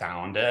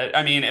found it.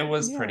 I mean, it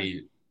was Yeah.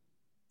 pretty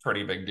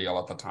big deal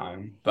at the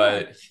time, Yeah.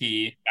 but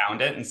he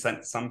found it and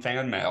sent some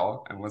fan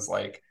mail and was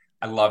like,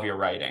 I love your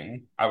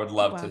writing. I would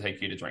love to Wow.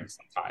 take you to drink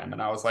sometime.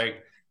 And I was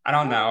like, I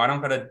don't know.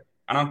 Oh.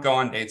 I don't go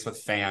on dates with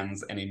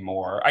fans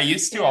anymore. I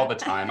used to all Yeah. the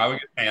time. I would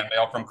get fan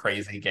mail from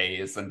crazy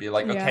gays and be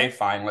like, Yeah. okay,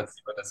 fine, let's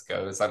see where this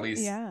goes. At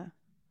least Yeah.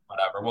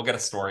 whatever. We'll get a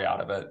story out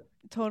of it.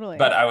 But Totally.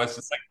 I was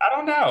just like, I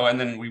don't know. And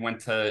then we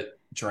went to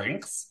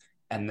drinks.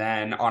 And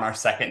then on our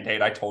second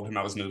date, I told him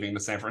I was moving to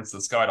San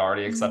Francisco. I'd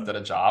already Mm-hmm. accepted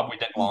a job. We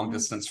did long Mm-hmm.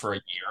 distance for a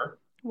year.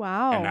 And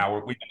Wow. now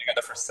we've been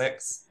together for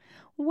 6,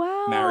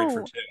 married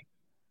for Wow. 2.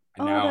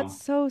 I Oh,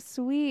 that's know so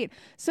sweet.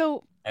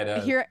 So it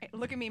is. here,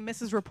 look at me,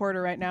 Mrs.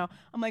 Reporter, right now.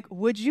 I'm like,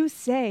 would you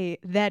say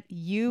that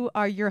you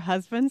are your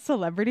husband's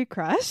celebrity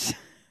crush?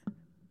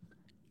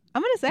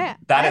 I'm gonna say it.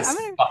 That I'm is.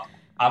 gonna.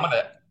 I'm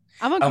gonna.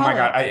 I'm gonna Oh my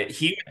call God. it.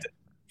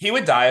 He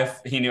would die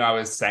if he knew I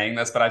was saying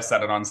this, but I've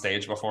said it on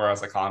stage before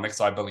as a comic,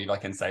 so I believe I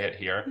can say it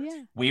here.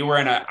 Yeah. We were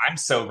in a. I'm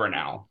sober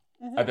now.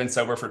 Uh-huh. I've been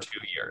sober for 2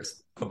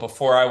 years, but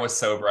before I was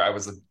sober, I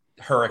was a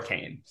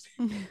hurricane.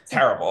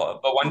 Terrible.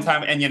 But one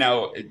time, and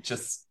it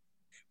just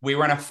we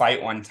were in a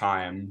fight one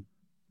time,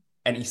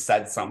 and he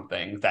said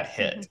something that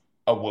Mm-hmm. hit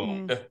a Mm.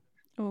 wound.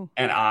 Oh.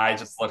 And I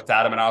just looked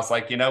at him and I was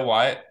like, you know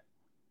what?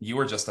 You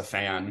were just a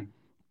fan,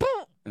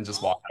 and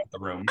just walked out the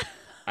room.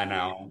 I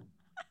know.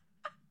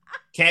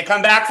 Can't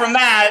come back from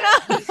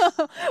that.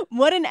 No.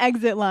 What an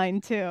exit line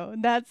too. I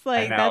That's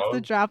the know.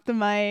 drop the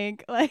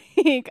mic.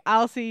 Like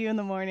I'll see you in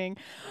the morning.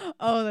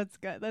 Oh, that's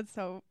good. That's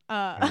so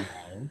I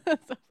know.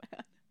 that's so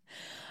bad.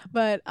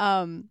 But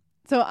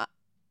so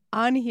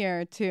on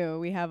here too,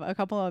 we have a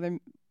couple other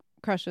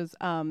crushes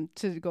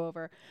to go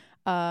over.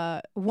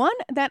 One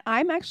that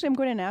I'm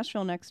going to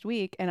Nashville next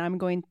week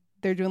and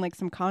they're doing like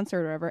some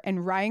concert or whatever,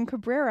 and Ryan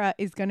Cabrera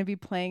is going to be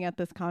playing at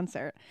this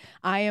concert.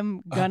 I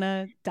am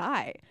gonna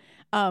die.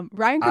 Ryan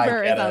I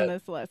Cabrera is get on it.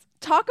 this list.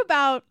 Talk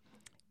about,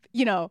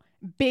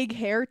 big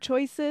hair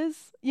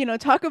choices.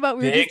 Talk about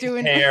we were just Big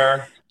doing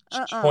hair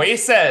uh-uh.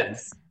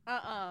 choices.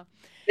 Uh-uh.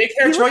 Big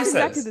hair He looks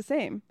exactly the choices.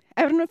 same.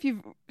 I don't know if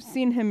you've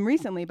seen him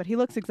recently, but he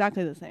looks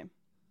exactly the same.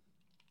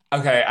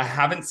 Okay, I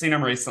haven't seen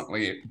him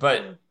recently, Mm.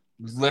 but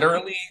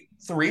literally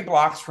 3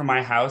 blocks from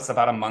my house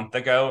about a month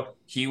ago,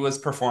 he was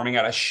performing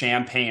at a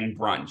champagne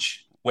brunch,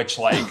 which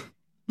like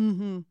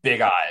Mm-hmm.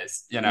 big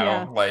eyes,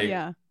 Yeah. like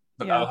Yeah.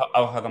 the, Yeah.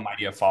 oh, how the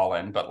mighty have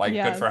fallen, but like good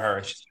Yes. for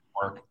her. She's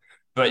doing work.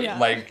 But Yeah.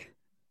 like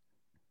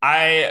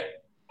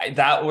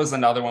that was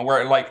another one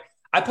where like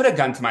I put a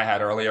gun to my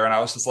head earlier and I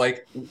was just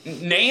like,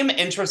 name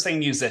interesting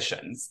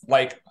musicians.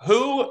 Like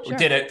who Sure.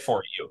 did it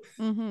for you?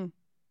 Mm-hmm.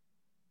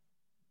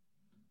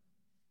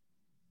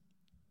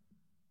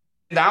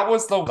 That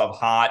was the of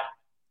hot,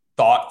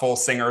 thoughtful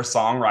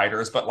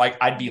singer-songwriters, but like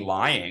I'd be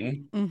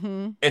lying.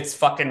 Mm-hmm. It's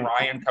fucking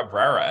Ryan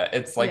Cabrera.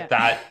 It's Yeah. like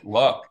that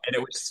look. And it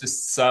was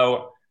just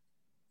so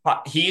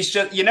he's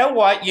just you know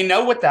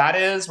what that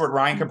is? What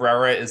Ryan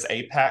Cabrera is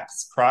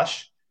apex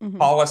crush? Mm-hmm.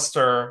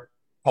 Hollister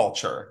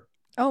culture.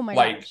 Oh my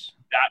Like gosh.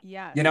 that,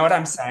 Yes. you know what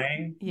I'm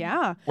saying?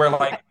 Yeah. Where I,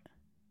 like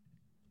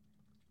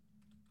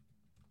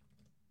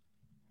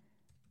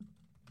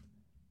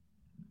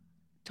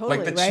totally,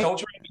 right?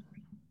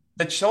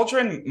 the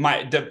children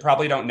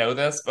probably don't know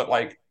this, but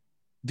like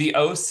the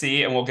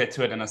OC, and we'll get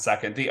to it in a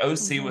second. The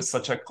OC Mm-hmm. was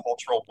such a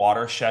cultural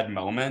watershed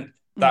moment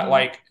that Mm-hmm.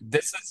 like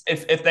this is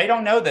if they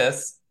don't know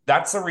this,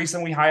 that's the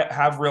reason we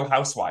have Real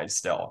Housewives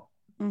still,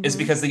 is Mm-hmm.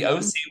 because the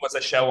OC was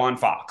a show on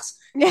Fox,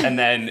 Yeah. and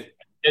then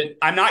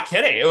I'm not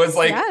kidding. It was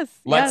like Yes.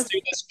 let's Yes.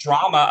 do this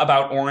drama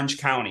about Orange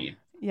County.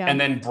 Yeah.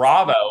 And then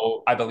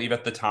Bravo, I believe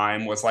at the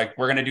time, was like,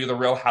 we're going to do the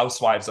Real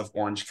Housewives of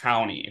Orange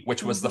County,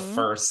 which was the Mm-hmm.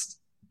 first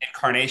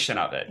incarnation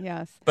of it.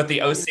 Yes. But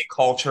the OC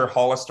culture,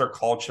 Hollister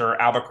culture,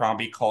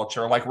 Abercrombie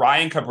culture, like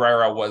Ryan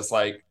Cabrera was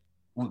like,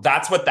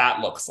 that's what that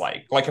looks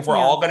like. Like if we're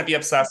Yeah. all going to be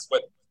obsessed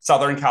with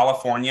Southern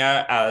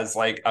California as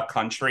like a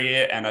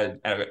country and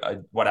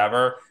a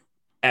whatever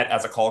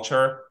as a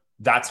culture,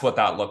 that's what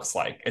that looks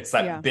like. It's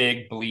that Yeah.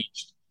 big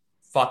bleached,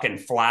 fucking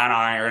flat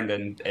ironed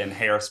and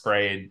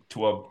hairsprayed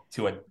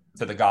to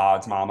the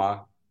gods,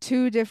 mama.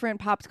 Two different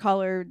popped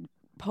colored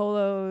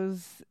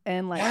polos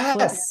and like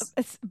Yes.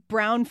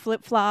 brown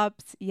flip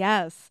flops.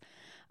 Yes.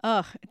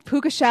 Ugh.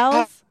 Puka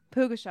shells.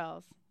 Puka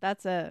shells.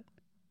 That's it.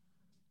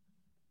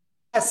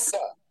 Yes.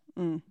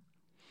 Mm.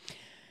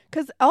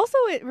 Because also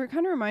it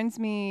kind of reminds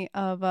me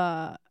of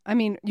I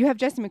mean, you have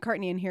Jesse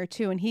McCartney in here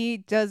too, and he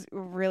does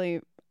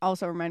really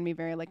also remind me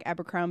very like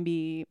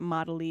Abercrombie,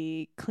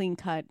 modelly, clean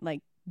cut,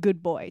 like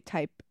good boy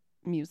type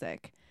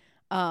music.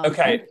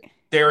 Okay. And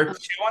There are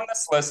two on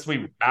this list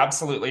we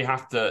absolutely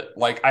have to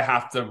like I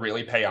have to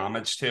really pay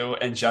homage to,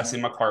 and Jesse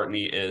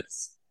McCartney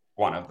is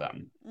one of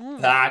them.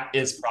 mm, That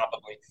is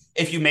probably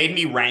if you made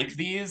me rank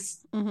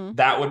these, mm-hmm.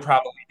 that would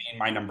probably be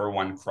my number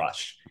one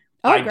crush.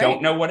 Oh, I great.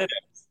 don't know what it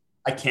is.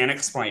 I can't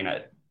explain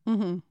it.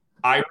 Mm-hmm.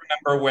 I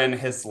remember when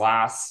his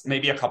last,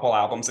 maybe a couple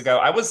albums ago,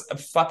 I was a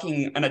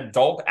fucking an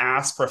adult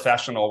ass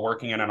professional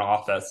working in an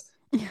office,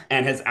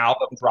 and his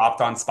album dropped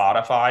on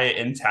Spotify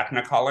in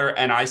Technicolor,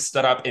 and I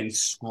stood up and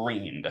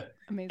screamed.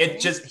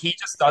 Amazing. He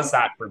just does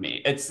that for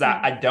me. It's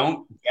that Yeah. I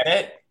don't get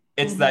it.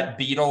 It's Mm-hmm. that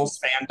Beatles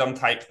fandom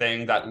type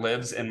thing that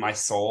lives in my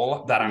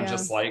soul that I'm Yeah.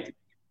 just like,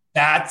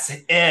 that's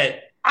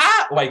it.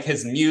 Ah, like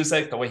his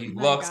music, the way he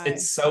My looks, guy.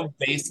 it's so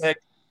basic.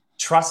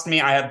 Trust me,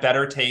 I have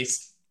better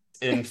taste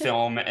in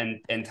film and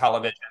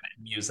television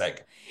and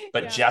music.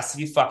 But Yeah.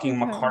 Jesse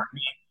fucking Okay.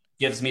 McCartney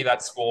gives me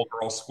that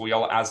schoolgirl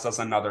squeal, as does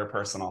another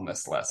person on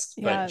this list.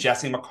 But Yes.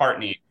 Jesse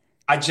McCartney,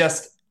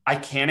 I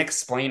can't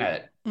explain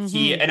it.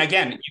 Mm-hmm. And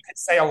again, you could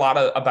say a lot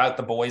about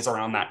the boys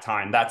around that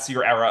time. That's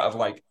your era of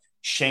like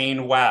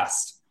Shane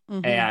West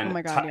Mm-hmm. Oh and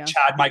my God. Yeah.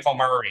 Chad Michael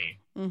Murray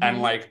and Mm-hmm.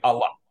 like a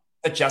lot.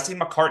 But Jesse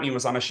McCartney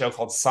was on a show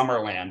called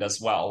Summerland as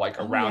well, like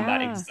Oh around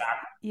that yeah.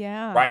 exact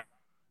Yeah. right.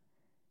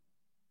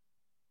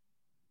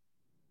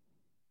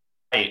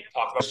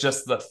 Talk about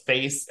just the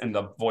face and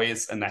the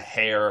voice and the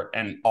hair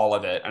and all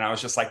of it. And I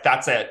was just like,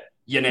 that's it.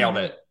 You nailed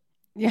Mm-hmm. it.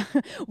 Yeah.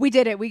 We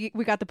did it. We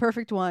got the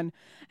perfect one.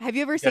 Have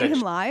you ever Get seen him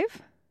it.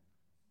 live?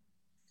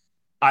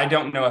 I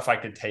don't know if I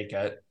could take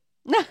it.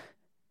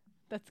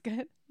 That's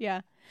good.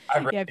 Yeah. I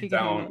Yeah, if really you can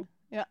handle don't. it.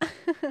 Yeah.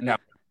 No,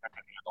 I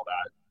can handle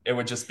that. It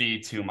would just be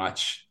too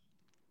much.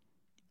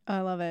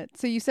 I love it.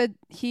 So you said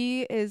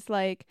he is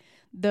like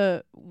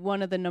the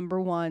one of the number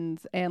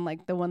ones and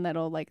like the one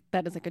that'll like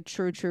that is like a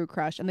true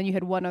crush. And then you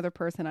had one other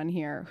person on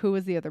here. Who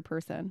was the other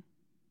person?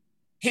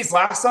 He's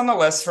last on the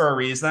list for a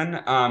reason,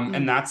 and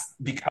Mm. that's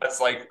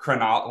because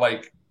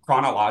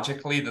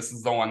chronologically, this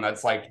is the one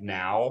that's like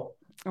now,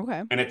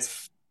 Okay. and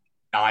it's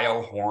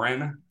Niall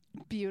Horan,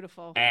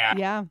 Beautiful. and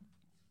Yeah.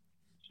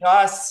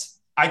 just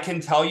I can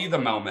tell you the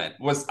moment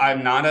was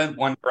I'm not a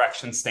One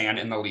Direction stan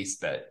in the least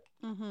bit.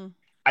 Mm-hmm.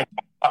 I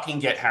don't fucking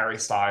get Harry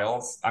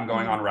Styles. I'm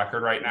going Mm-hmm. on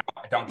record right now.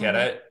 I don't get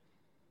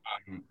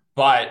Mm-hmm. it.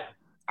 But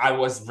I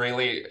was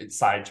really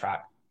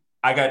sidetracked.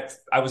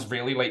 I was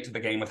really late to the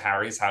game with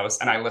Harry's House,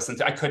 and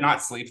I could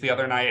not sleep the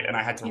other night, and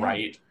I had to Yeah.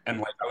 write, and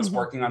like I was Mm-hmm.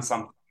 working on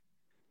some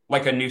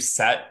like a new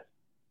set,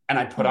 and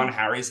I put Mm-hmm. on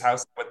Harry's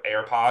House with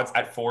AirPods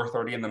at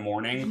 4:30 in the Oh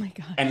morning, my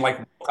and gosh. like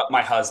woke up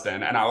my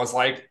husband, and I was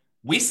like,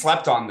 we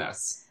slept on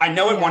this. I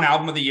know it won Yeah.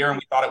 album of the year, and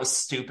we thought it was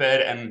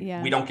stupid, and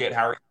Yeah. we don't get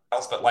Harry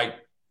Styles, but like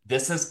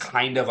this is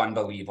kind of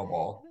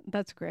unbelievable.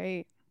 That's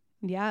great.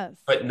 Yes.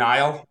 But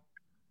Niall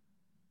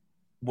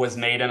was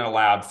made in a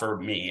lab for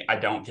me. I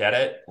don't get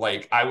it.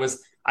 Like I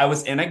was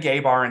in a gay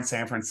bar in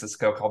San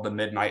Francisco called the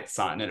Midnight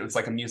Sun, and it was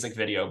like a music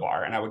video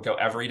bar, and I would go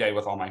every day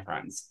with all my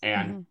friends.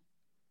 And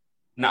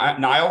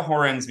Mm-hmm. Niall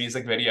Horan's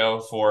music video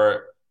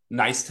for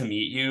 "Nice to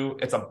Meet You,"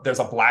 there's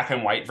a black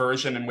and white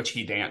version in which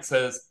he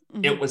dances.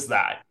 Mm-hmm. It was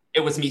that.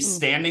 It was me Mm.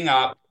 standing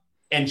up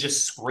and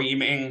just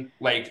screaming,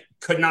 like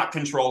could not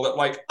control it,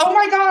 like oh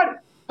my god,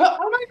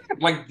 oh my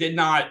god, like did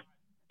not.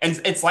 And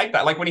it's like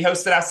that. Like when he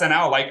hosted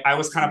SNL, like I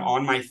was kind of Mm.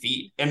 on my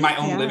feet in my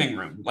own Yeah. living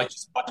room, like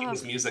just watching Oh,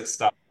 his music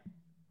stuff.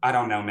 I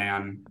don't know,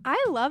 man.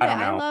 I love I it. don't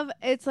I know. love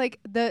it's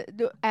like the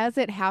as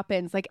it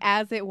happens, like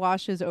as it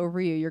washes over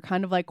you, you're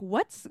kind of like,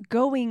 what's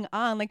going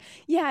on? Like,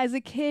 yeah, as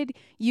a kid,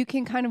 you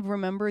can kind of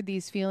remember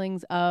these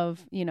feelings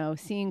of, you know,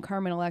 seeing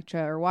Carmen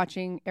Electra or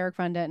watching Eric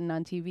Von Denton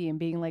on TV and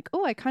being like,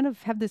 oh, I kind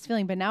of have this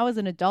feeling. But now as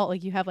an adult,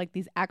 like you have like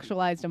these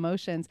actualized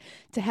emotions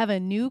to have a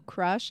new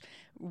crush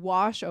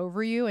wash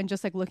over you and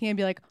just like looking and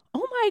be like,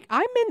 oh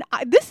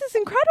my, this is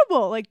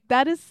incredible. Like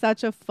that is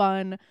such a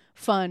fun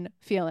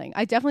feeling.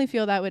 I definitely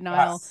feel that with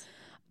Niall Yes.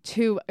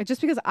 too, just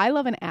because I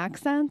love an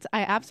accent.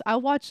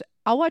 I'll watch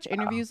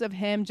interviews of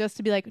him just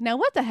to be like, now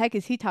what the heck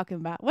is he talking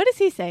about? What is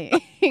he saying?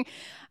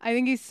 I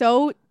think he's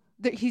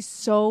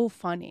so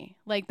funny.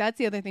 Like that's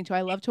the other thing too.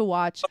 I love to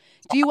watch.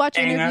 Do you watch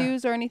And,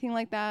 interviews or anything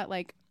like that?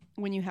 Like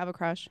when you have a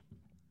crush?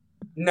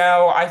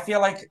 no, I feel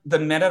like the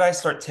minute I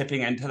start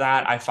tipping into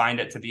that, I find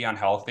it to be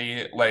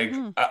unhealthy. Like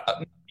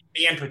Mm-hmm.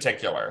 me in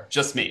particular,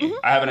 just me. Mm-hmm.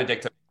 I have an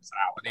addictive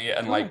personality,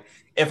 and Totally. like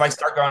if I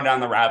start going down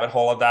the rabbit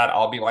hole of that,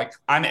 I'll be like,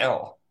 I'm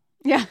ill.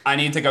 Yeah. I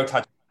need to go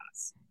touch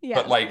but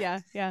Yes, like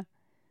yeah.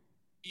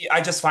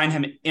 I just find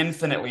him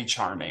infinitely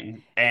charming.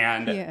 He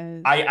And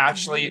is. I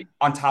actually,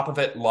 on top of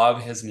it,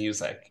 love his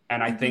music.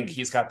 And I think Hmm.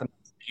 he's got the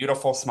most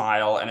beautiful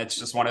smile. And it's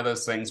just one of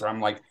those things where I'm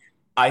like,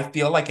 I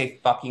feel like a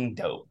fucking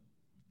dope.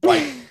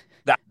 Like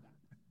that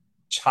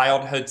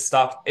childhood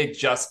stuff, it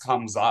just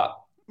comes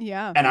up.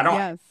 Yeah. And I don't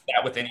have Yes.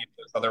 that with any of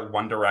those other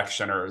One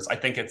Directioners. I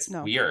think it's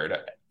No. weird.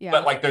 Yeah.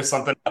 But like there's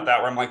something about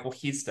that where I'm like, well,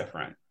 he's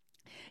different.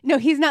 No,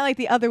 he's not like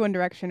the other One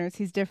Directioners.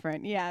 He's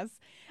different. Yes.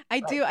 I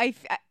Right. do.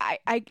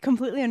 I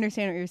completely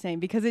understand what you're saying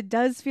because it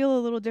does feel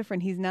a little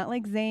different. He's not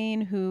like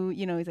Zayn, who,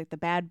 he's like the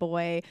bad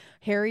boy.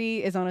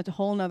 Harry is on a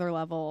whole nother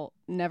level.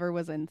 Never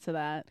was into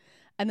that.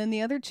 And then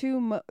the other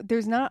two,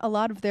 there's not a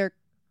lot of their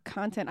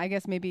content. I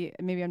guess maybe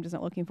I'm just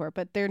not looking for it,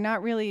 but they're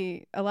not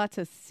really a lot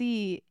to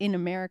see in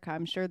America.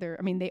 I'm sure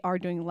I mean, they are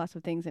doing lots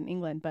of things in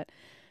England, but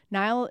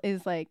Niall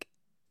is like,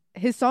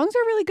 his songs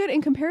are really good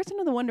in comparison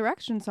to the One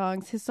Direction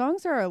songs. His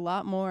songs are a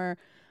lot more,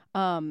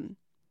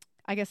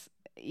 I guess,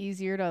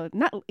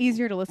 not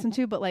easier to listen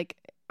to, but like,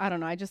 I don't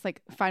know. I just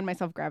like find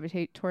myself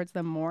gravitate towards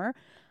them more.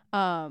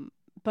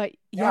 But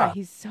yeah, Yeah.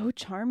 he's so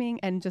charming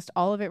and just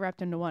all of it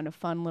wrapped into one. A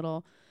fun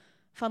little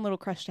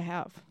crush to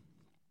have.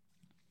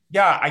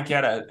 Yeah, I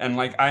get it. And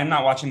like I'm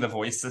not watching The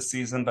Voice this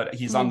season, but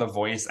he's on Mm. The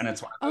Voice and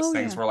it's one of those Oh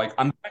things yeah, where like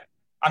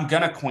I'm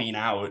gonna queen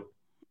out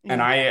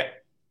and yeah,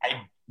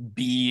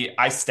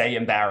 I stay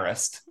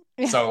embarrassed.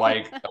 yeah. So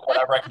like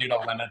whatever I can do to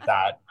limit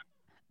that,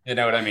 you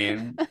know what I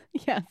mean?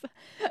 Yes,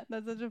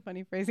 that's such a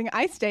funny phrasing.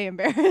 I stay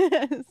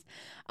embarrassed.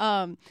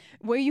 Well,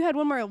 you had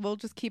one more. We'll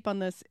just keep on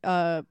this.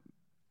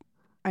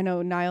 I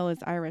know Niall is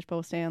Irish, but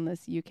we'll stay on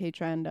this UK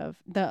trend of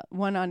the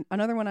one on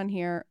another one on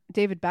here.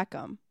 David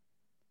Beckham.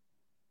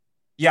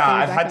 Yeah,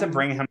 David I've had to Beckham.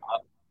 bring him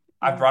up.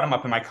 I've Yeah. brought him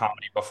up in my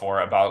comedy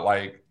before about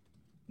like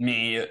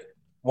me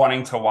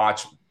wanting to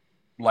watch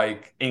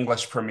like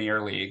English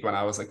Premier League when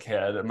I was a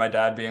kid, and my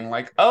dad being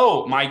like,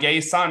 "Oh, my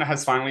gay son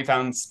has finally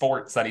found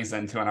sports that he's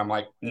into," and I'm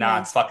like, "Nah,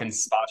 Yeah. it's fucking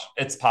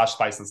it's Posh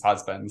Spice's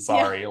husband. Yeah.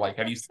 Sorry, like,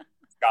 have you seen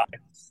this guy?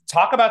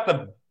 Talk about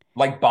the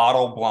like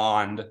bottle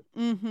blonde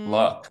Mm-hmm.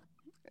 look,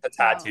 the Oh.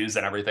 tattoos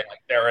and everything.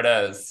 Like, there it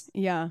is.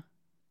 Yeah.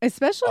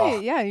 Especially, Oh,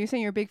 yeah, you're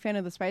saying you're a big fan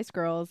of the Spice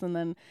Girls, and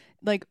then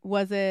like,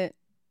 was it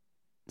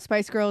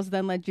Spice Girls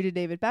then led you to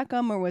David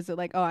Beckham, or was it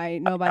like, oh, I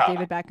know about yeah.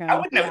 David I Beckham?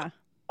 wouldn't know who Yeah. the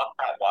fuck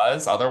that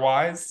was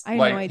otherwise. I had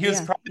no Like, he was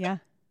idea. probably Yeah.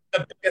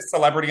 the biggest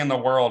celebrity in the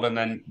world, and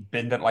then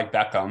bended like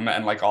Beckham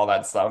and like all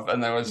that stuff,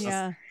 and there was just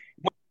Yeah.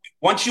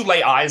 once you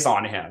lay eyes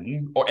on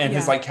him or and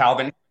his Yeah. like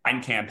Calvin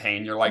Klein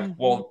campaign, you're like,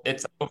 Mm-hmm. well,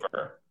 it's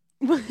over.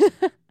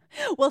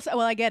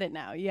 Well, I get it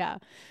now. Yeah.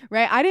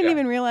 Right. I didn't Yeah.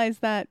 even realize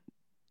that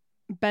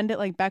Bend It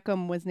Like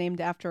Beckham was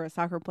named after a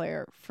soccer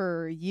player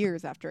for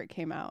years after it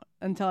came out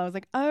until I was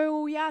like,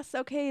 oh, yes,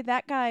 okay,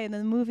 that guy in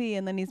the movie.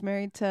 And then he's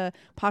married to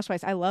Posh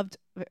Spice. I loved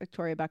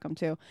Victoria Beckham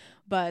too.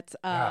 But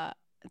Yeah.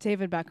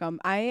 David Beckham,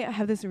 I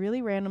have this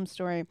really random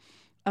story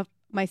of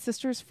my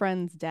sister's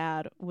friend's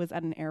dad was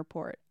at an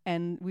airport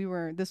and we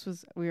were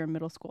in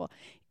middle school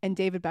and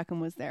David Beckham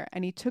was there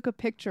and he took a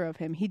picture of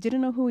him. He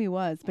didn't know who he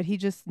was, but he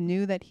just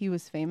knew that he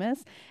was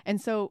famous.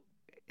 And so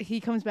he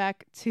comes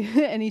back to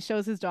and he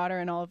shows his daughter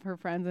and all of her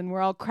friends and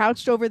we're all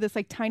crouched over this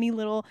like tiny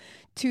little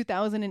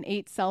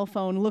 2008 cell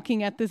phone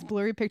looking at this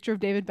blurry picture of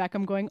David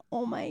Beckham going,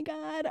 oh my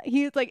god,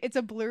 he's like, it's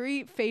a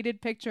blurry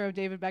faded picture of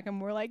David Beckham.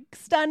 We're like,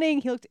 stunning,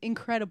 he looked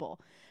incredible.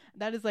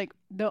 That is like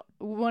the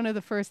one of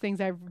the first things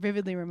I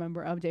vividly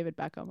remember of David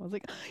Beckham. I was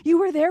like, you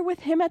were there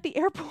with him at the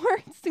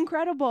airport. It's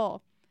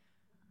incredible.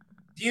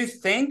 Do you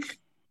think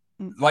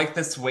Mm. like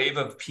this wave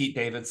of Pete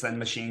Davidson,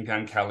 Machine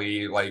Gun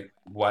Kelly, like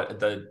what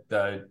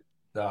the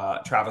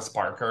Travis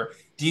Barker,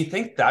 do you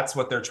think that's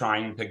what they're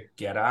trying to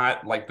get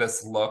at? Like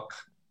this look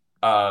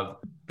of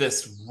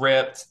this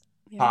ripped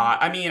Yeah. hot.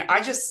 I mean,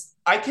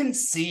 I can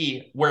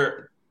see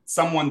where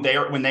someone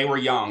there when they were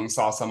young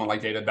saw someone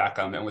like David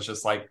Beckham and was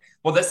just like,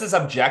 well, this is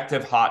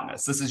objective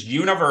hotness. This is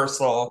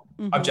universal,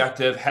 Mm-hmm.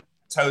 objective head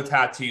to toe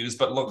tattoos,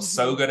 but looks Mm-hmm.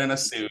 so good in a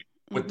suit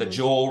with the Mm-hmm.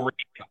 jewelry,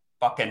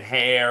 fucking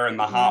hair, and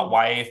the hot Mm.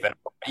 wife, and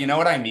you know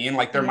what I mean?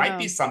 Like there might Yeah.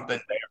 be something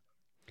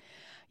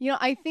there.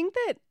 I think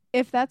that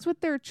if that's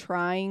what they're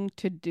trying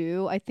to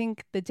do, I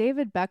think the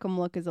David Beckham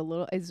look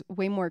is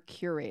way more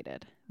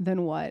curated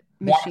than what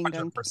Machine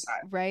Gun, 100%.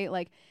 right?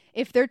 Like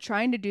if they're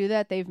trying to do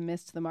that, they've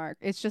missed the mark.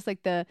 It's just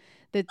like the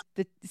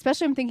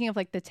especially I'm thinking of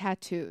like the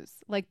tattoos.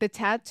 Like the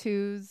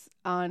tattoos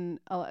on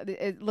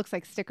it looks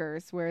like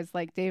stickers, whereas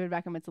like David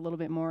Beckham it's a little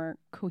bit more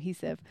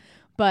cohesive.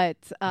 But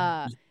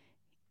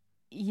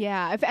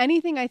yeah, if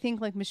anything I think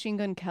like Machine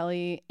Gun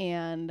Kelly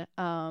and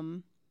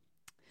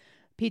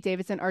Pete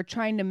Davidson are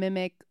trying to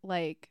mimic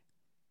like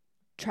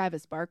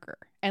Travis Barker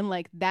and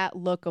like that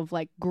look of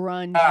like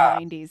grunge Uh,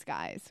 90s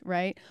guys,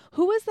 right?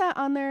 Who was that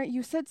on there?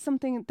 You said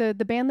something the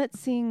band that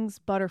sings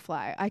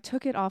Butterfly. I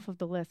took it off of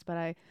the list, but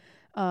I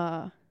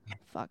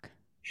fuck.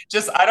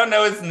 just I don't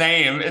know his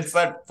name. It's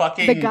that The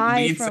fucking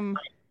guy lead singer, from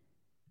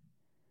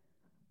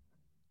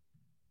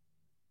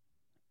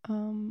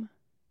um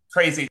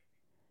crazy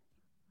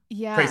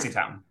yeah, crazy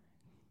town.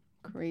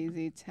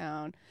 Crazy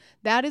Town.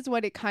 That is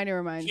what it kind of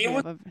reminds He me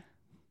was of.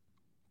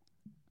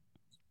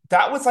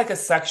 that was like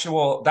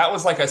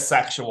a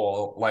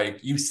sexual,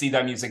 like you see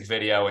that music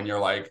video and you're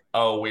like,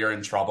 oh, we're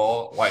in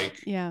trouble.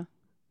 Like Yeah.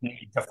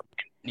 need to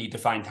need to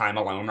find time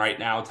alone right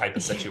now type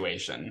of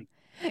situation.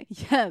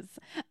 Yes.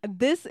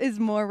 This is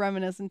more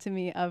reminiscent to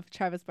me of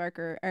Travis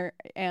Barker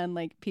and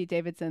like Pete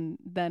Davidson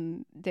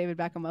than David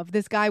Beckham, of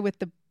this guy with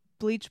the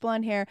bleach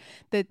blonde hair,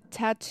 the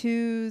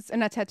tattoos,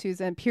 not tattoos,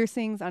 and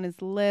piercings on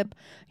his lip.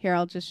 Here,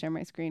 I'll just share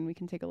my screen. We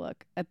can take a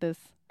look at this.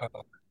 Oh,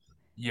 This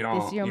your you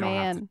don't have to.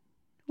 man.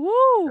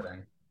 Woo!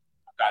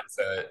 That's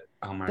it.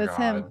 Oh my That's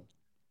him. God.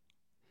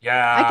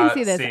 I can Yeah,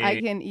 see this. see.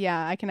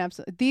 I can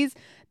absolutely.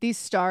 These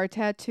star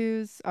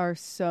tattoos are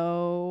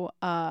so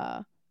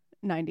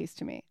 90s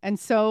to me. And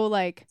so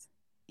like,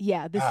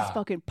 yeah, this is Ah,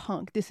 fucking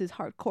punk. This is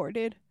hardcore,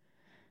 dude.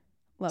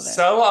 Love it.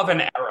 so of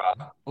an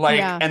era. Like,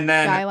 Yeah, and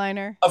then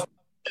guyliner. of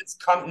it's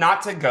come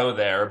not to go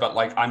there, but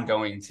like I'm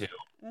going to.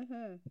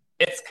 Mm-hmm.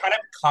 It's kind of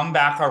come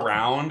back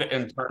around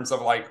in terms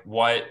of like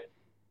what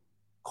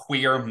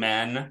queer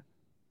men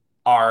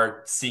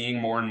are seeing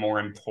more and more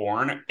in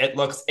porn. It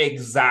looks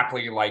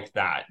exactly like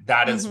that.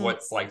 That is Mm-hmm.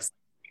 what's like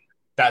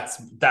that's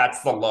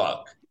the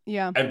look.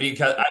 Yeah. And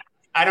because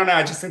I don't know,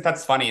 I just think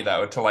that's funny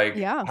though to like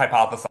Yeah.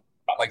 hypothesize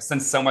about, like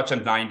since so much of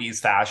 90s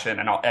fashion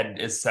and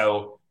is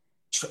so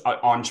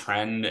on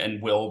trend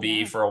and will be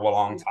Yeah. for a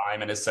long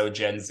time and is so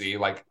Gen Z,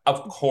 like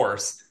of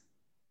course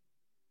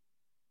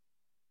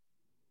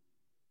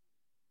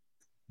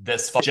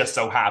this just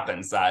so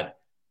happens that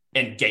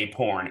in gay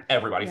porn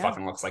everybody Yeah.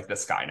 fucking looks like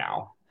this guy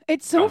now.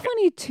 It's so Don't get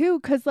funny too,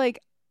 because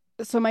like,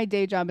 so my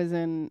day job is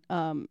in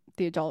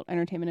the adult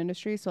entertainment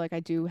industry. So like, I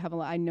do have a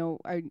lot. I know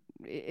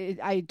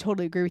I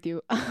totally agree with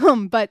you.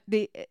 But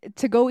the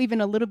to go even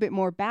a little bit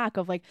more back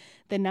of like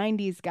the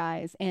 '90s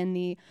guys and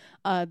the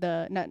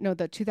not no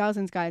the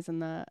 2000s guys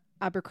and the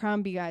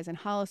Abercrombie guys and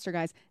Hollister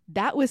guys.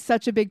 That was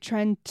such a big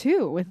trend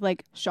too, with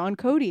like Sean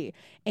Cody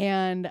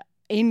and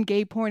in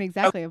gay porn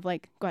exactly of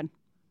like, go ahead.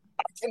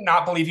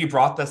 cannot believe you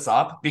brought this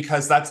up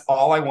because that's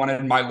all I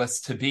wanted my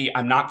list to be.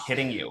 I'm not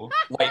kidding you.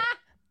 Like, I'm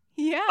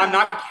Yeah.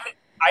 not kidding.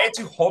 I had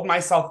to hold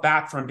myself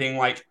back from being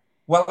like,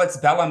 well, it's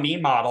Bella Me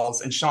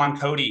models and Sean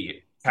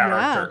Cody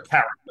Yeah. characters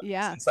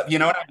Yeah. and stuff. You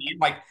know what I mean?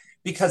 Like,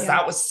 because Yeah.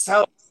 that was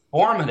so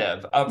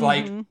formative of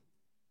like, Mm-hmm.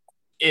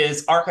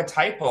 is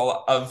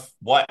archetypal of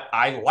what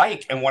I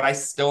like and what I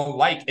still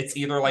like. It's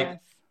either like Yes.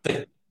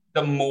 the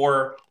the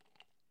more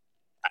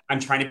I'm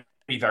trying to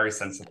be very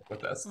sensitive with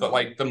this, but Mm-hmm.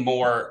 like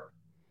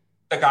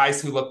the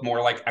guys who look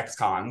more like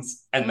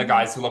ex-cons and the Mm-hmm.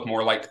 guys who look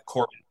more like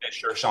Corbin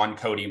Fisher, Sean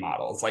Cody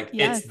models. Like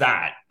Yes. it's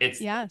that. It's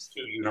Yes. those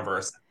two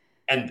universe.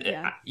 And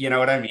Yes. you know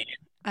what I mean?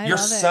 I You're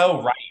love it.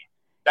 so right.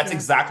 That's Yeah.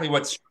 exactly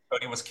what Sean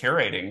Cody was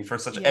curating for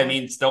such. I Yeah.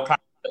 mean, still kind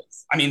of.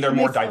 I mean, they're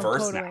more Miss oh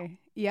diverse now. totally.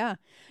 Yeah.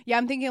 Yeah,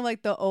 I'm thinking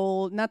like the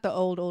old not the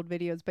old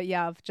videos, but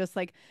yeah, of just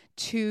like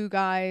two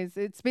guys.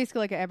 It's basically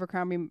like an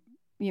Abercrombie,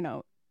 you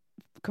know,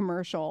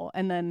 commercial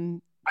and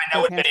then I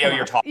know their what pants video come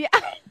you're off. talking.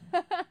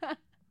 Yeah.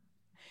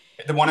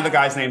 The one of the Yeah.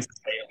 guys' names is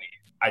Bailey,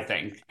 I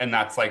think, and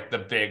that's like the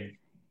big.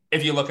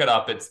 If you look it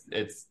up,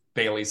 it's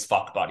Bailey's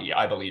fuck buddy,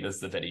 I believe, is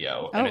the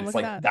video, and Oh, it's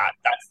look at like that.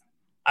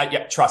 that.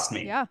 Yeah, trust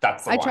me, Yeah.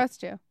 that's the I one.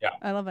 trust you. Yeah.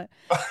 I love it.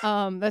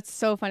 That's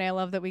so funny. I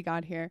love that we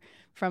got here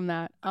from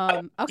that.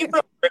 Okay. People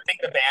are ripping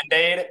the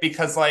band-aid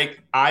because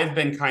like I've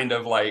been kind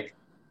of like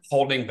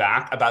holding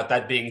back about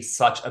that being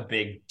such a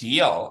big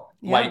deal.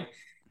 Yeah. Like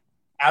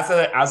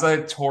as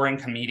a touring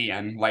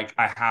comedian, like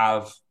I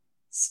have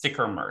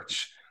sticker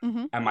merch.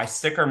 Mm-hmm. And my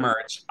sticker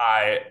merch,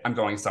 I'm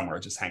going somewhere,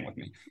 just hang with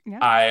me.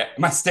 Yeah.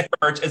 My sticker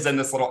merch is in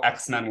this little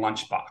X-Men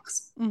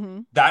lunchbox. Mm-hmm.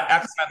 That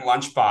X-Men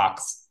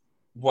lunchbox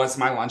was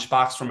my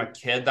lunchbox from a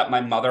kid that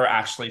my mother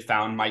actually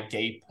found my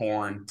gay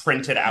porn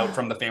printed out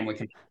from the family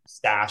computer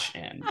stash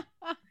in.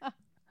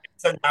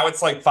 So now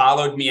it's like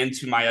followed me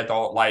into my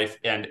adult life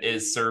and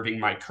is serving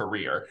my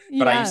career.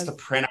 But I used Yes.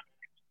 to print out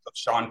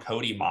Sean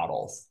Cody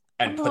models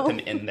and put Oh. them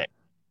in there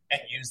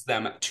and use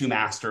them to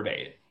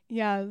masturbate.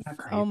 Yes. Isn't that Oh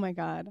crazy? my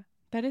God.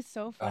 That is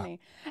so Uh, funny.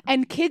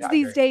 And kids yeah,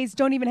 these days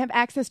don't even have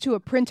access to a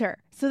printer,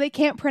 so they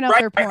can't print out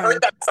right. their I heard porn.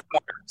 that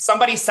somewhere.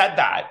 Somebody said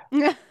that.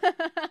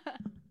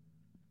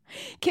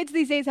 Kids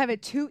these days have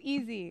it too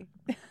easy.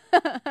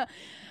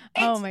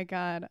 Oh my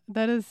God.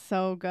 That is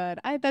so good.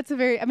 That's a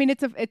very, I mean,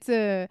 it's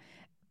a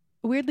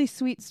weirdly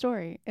sweet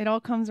story. It all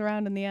comes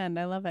around in the end.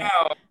 I love it.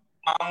 No,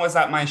 mom was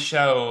at my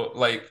show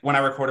like when I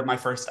recorded my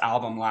first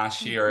album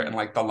last year, Mm-hmm. and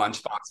like the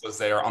lunchbox was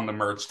there on the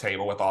merch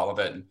table with all of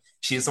it. And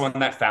she's the one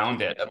that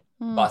found it and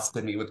Mm.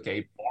 busted me with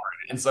gay porn.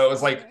 And so it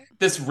was like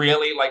this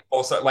really like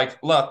also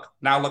like look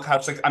how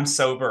it's like I'm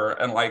sober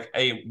and like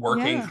a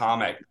working Yeah.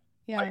 comic,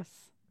 like Yes.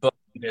 booked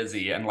and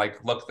busy, and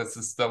like look, this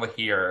is still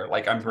here.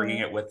 Like I'm bringing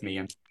Totally. it with me.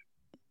 And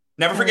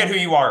Never forget who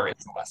you are.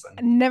 It's a lesson.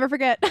 Never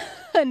forget.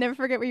 Never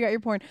forget where you got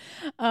your porn.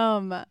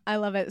 I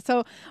love it.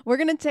 So we're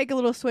going to take a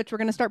little switch. We're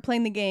going to start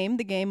playing the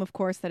game, of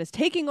course, that is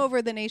taking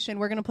over the nation.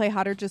 We're going to play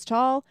Hot or Just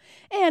Tall.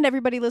 And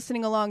everybody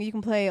listening along, you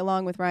can play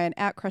along with Ryan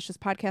at Crushes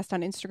Podcast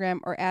on Instagram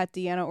or at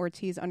Deanna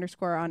Ortiz _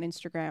 on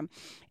Instagram.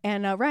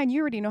 And Ryan,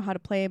 you already know how to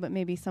play, but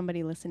maybe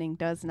somebody listening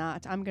does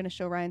not. I'm going to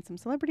show Ryan some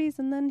celebrities,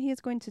 and then he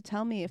is going to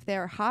tell me if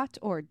they're hot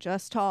or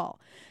just tall.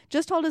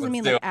 Just tall doesn't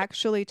mean like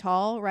actually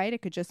tall, right?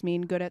 It could just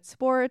mean good at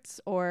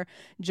sports or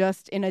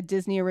just in a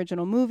Disney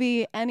original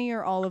movie, any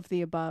or all of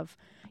the above.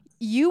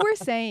 You were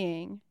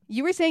saying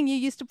you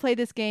used to play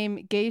this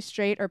game gay,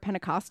 straight, or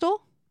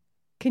Pentecostal?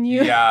 Can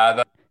you? Yeah,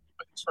 that's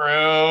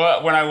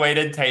true. When I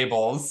waited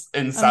tables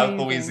in South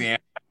Louisiana,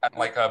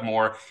 like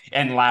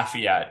in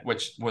Lafayette,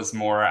 which was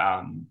more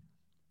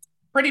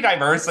pretty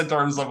diverse in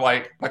terms of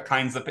like the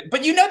kinds of,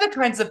 but the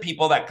kinds of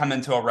people that come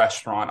into a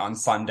restaurant on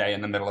Sunday in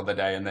the middle of the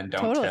day and then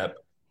don't tip.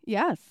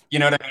 Yes. You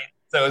know what I mean?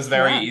 So it was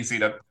very easy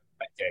to play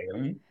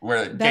game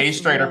where gay,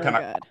 straight, or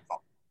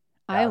Pentecostal.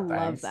 I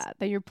love that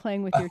you're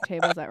playing with your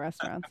tables at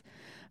restaurants.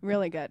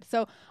 Really good.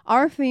 So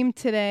our theme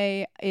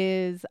today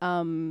is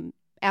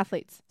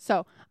athletes.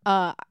 So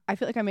I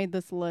feel like I made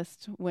this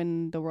list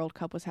when the World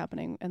Cup was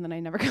happening, and then I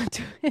never got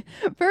to it.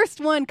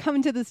 First one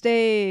coming to the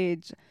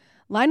stage,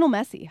 Lionel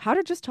Messi. Hot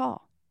or just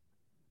tall?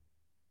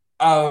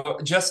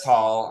 Oh, just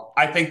tall.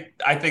 I think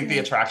the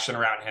attraction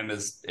around him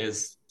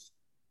is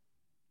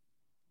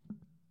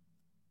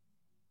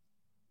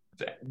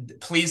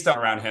please don't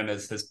around him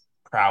is his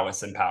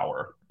prowess and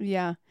power.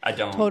 Yeah. I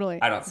don't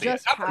see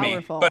just it. Not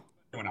powerful. For me, but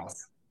anyone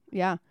else.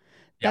 Yeah.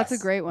 That's a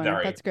great one.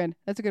 That's good.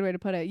 That's a good way to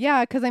put it.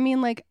 Yeah, because I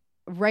mean, like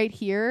right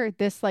here,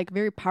 this like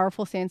very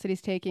powerful stance that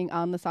he's taking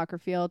on the soccer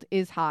field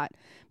is hot.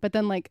 But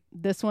then like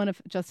this one of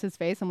just his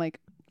face, I'm like,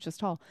 just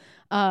tall.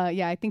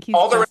 Yeah, I think he's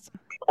all the rest of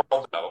the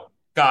world though.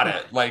 Got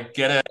it. Like,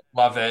 get it,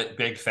 love it,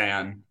 big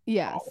fan.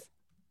 Yes. Oh.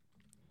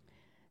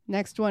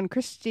 Next one,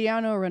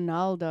 Cristiano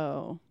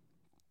Ronaldo.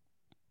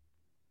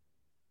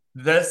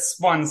 This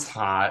one's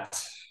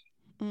hot.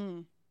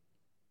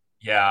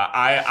 Yeah,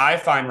 I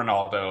find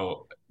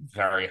Ronaldo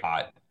very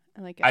hot.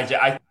 I like it.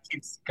 I think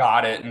he's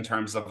got it in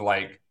terms of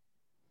like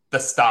the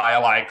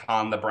style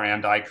icon, the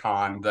brand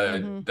icon,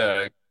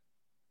 the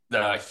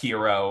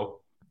hero.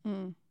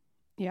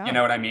 Yeah. You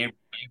know what I mean?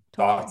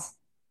 Totally. Thoughts?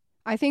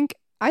 I think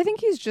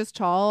he's just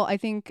tall. I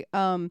think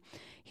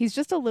he's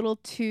just a little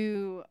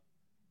too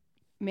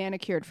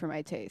manicured for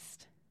my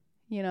taste.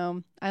 You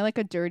know, I like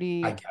a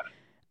dirty guy,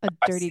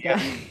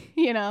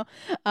 you know?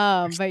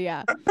 But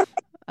yeah,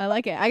 I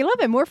like it. I love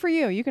it. More for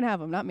you. You can have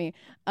him, not me.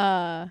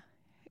 Kylian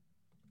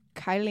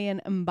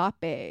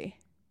Mbappe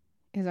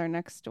is our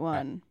next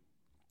one.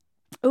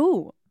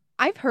 Ooh,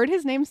 I've heard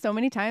his name so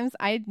many times.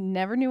 I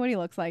never knew what he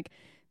looks like.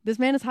 This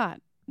man is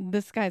hot.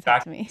 This guy's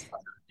hot to me.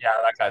 Yeah,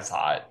 that guy's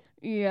hot.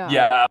 Yeah.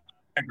 Yeah,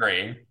 I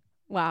agree.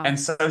 Wow. And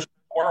so should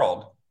the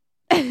world.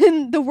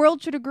 And the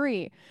world should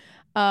agree.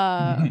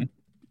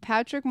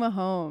 Patrick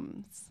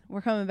Mahomes.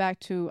 We're coming back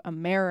to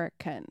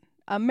American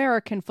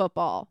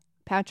football.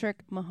 Patrick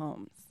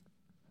Mahomes.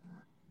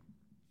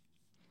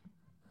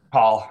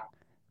 Paul.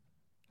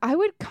 I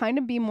would kind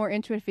of be more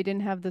into it if he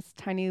didn't have this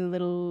tiny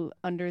little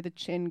under the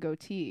chin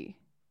goatee.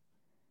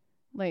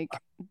 Like,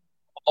 how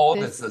old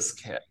is this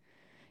kid?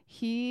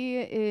 He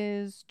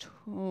is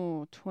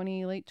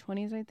 20, late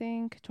 20s, I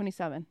think.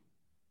 27.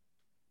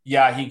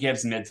 Yeah, he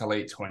gives mid to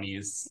late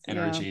 20s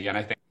energy, and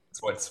I think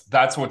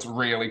that's what's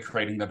really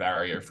creating the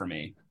barrier for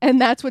me. And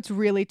that's what's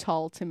really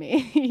tall to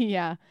me.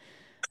 Yeah.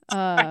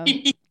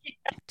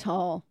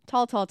 Tall.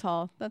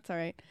 That's all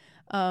right.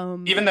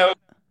 Even though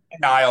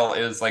Niall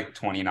is like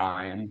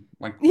 29,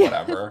 like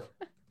whatever.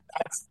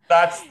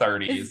 That's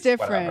 30s. It's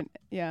different.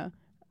 Whatever.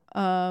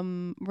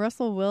 Yeah.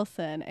 Russell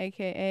Wilson,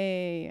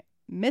 aka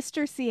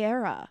Mr.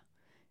 Sierra.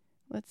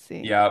 Let's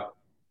see. Yep.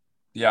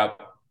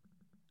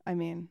 I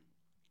mean.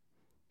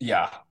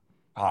 Yeah.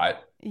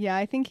 Hot. Yeah,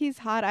 I think he's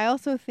hot. I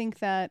also think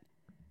that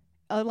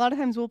a lot of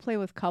times we'll play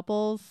with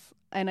couples,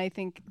 and I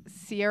think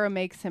Sierra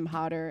makes him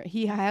hotter.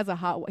 He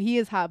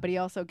is hot, but he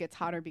also gets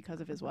hotter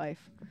because of his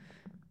wife.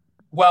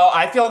 Well,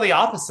 I feel the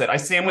opposite. I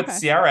see him with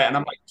Sierra, and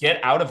I'm like,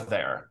 get out of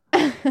there.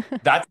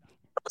 That's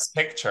this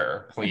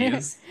picture,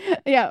 please.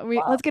 Yeah,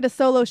 let's get a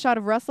solo shot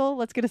of Russell.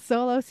 Let's get a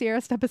solo.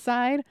 Sierra, step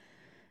aside.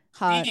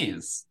 Hot.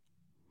 Please.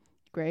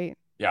 Great.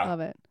 Yeah.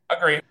 Love it.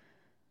 Agree.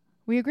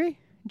 We agree.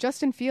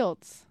 Justin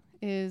Fields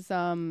is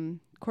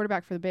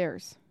quarterback for the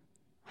Bears.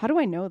 How do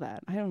I know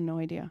that? I have no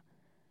idea.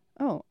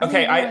 Oh,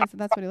 okay.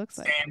 That's what he looks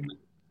like.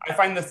 I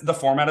find the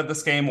format of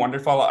this game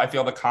wonderful. I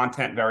feel the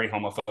content very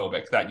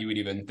homophobic that you would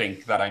even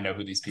think that I know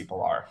who these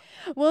people are.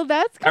 Well,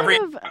 that's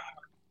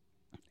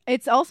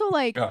it's also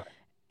like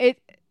it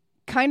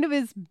kind of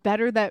is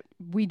better that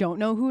we don't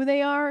know who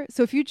they are.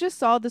 So if you just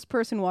saw this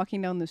person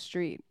walking down the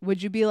street,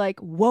 would you be like,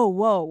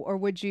 whoa, or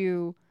would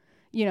you,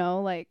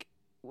 like,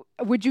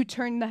 would you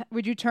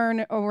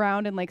turn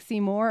around and like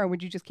see more, or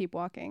would you just keep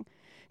walking?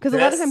 Because a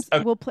lot of times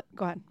we'll play.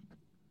 Go ahead.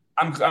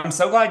 I'm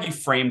so glad you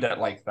framed it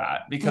like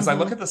that, because I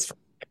look at this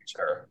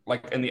picture,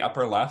 like in the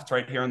upper left,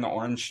 right here in the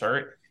orange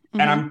shirt.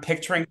 And Mm-hmm. I'm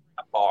picturing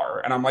a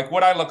bar. And I'm like,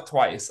 would I look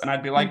twice? And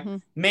I'd be like, Mm-hmm.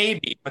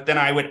 maybe. But then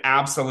I would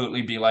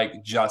absolutely be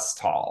like, just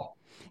tall.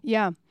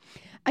 Yeah.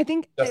 I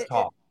think Just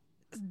tall.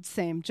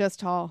 same, just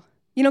tall.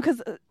 You know,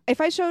 because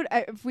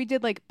if we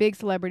did like big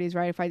celebrities,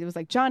 right? If I was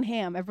like John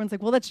Hamm, everyone's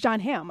like, well, that's John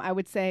Hamm. I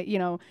would say, you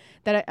know,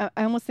 that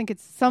I almost think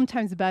it's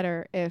sometimes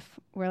better if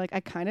we're like,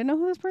 I kind of know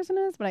who this person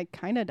is, but I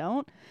kind of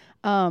don't.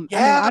 I mean,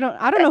 Yeah.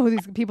 I don't know who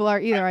these people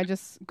are either. I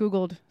just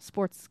Googled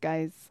sports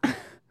guys.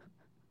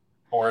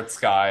 Sports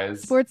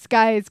guys. Sports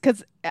guys,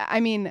 because I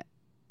mean,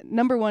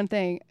 number one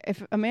thing,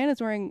 if a man is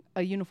wearing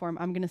a uniform,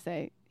 I'm gonna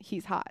say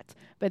he's hot.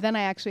 But then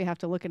I actually have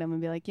to look at him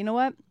and be like, you know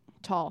what?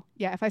 Tall.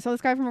 Yeah, if I saw this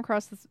guy from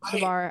across the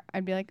bar,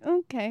 I'd be like,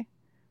 okay.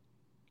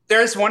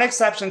 There's one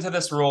exception to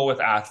this rule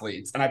with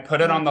athletes, and I put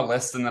it Yeah. on the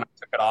list and then I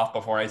took it off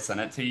before I sent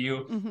it to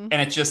you. Mm-hmm.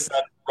 And it just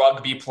said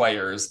rugby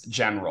players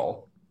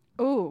general.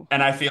 Ooh.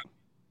 And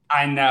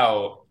I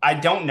know, I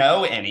don't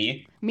know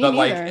any, Me but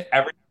neither.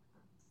 like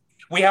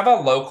we have a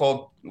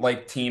local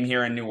like team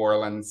here in New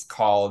Orleans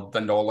called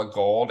the NOLA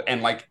Gold,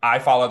 and like I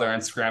follow their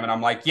Instagram, and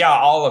I'm like, yeah,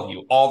 all of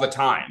you, all the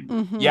time,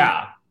 Mm-hmm.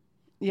 yeah,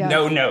 Yes.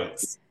 no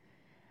notes.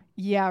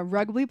 Yeah,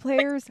 rugby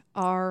players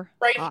are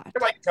Right hot.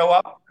 here, like go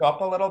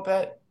up a little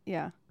bit.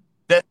 Yeah.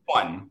 This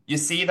one, you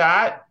see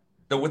that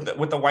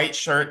with the white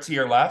shirt to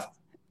your left?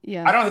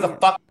 Yeah. I don't know who the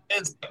fuck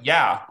it is, but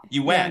yeah,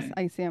 you win. Yes,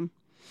 I see him.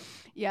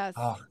 Yes.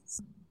 Oh,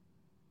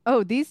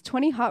 Oh, these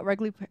 20 hot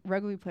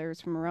rugby players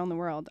from around the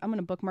world. I'm going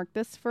to bookmark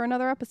this for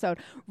another episode.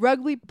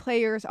 Rugby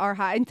players are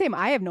hot. And same,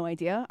 I have no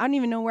idea. I don't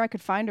even know where I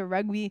could find a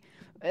rugby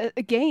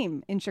a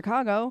game in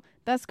Chicago.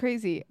 That's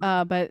crazy.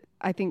 But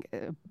I think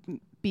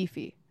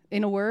beefy.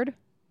 In a word,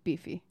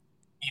 beefy.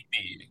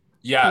 beefy.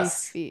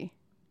 Yes. Beefy.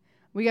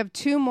 We have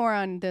two more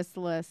on this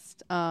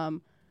list.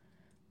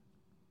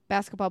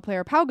 Basketball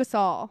player Pau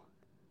Gasol.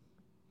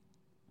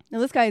 Now,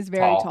 this guy is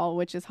very tall,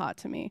 which is hot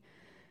to me.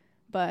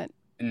 But...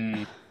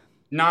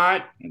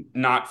 Not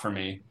for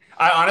me.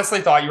 I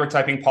honestly thought you were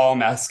typing Paul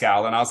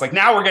Mescal, and I was like,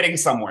 now we're getting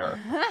somewhere.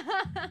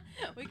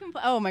 We can.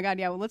 Oh my god,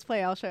 yeah. Well, let's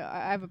play. I'll show.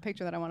 I have a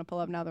picture that I want to pull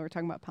up now that we're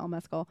talking about Paul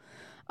Mescal.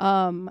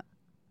 I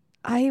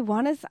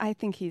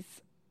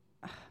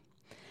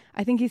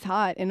think he's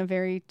hot in a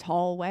very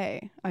tall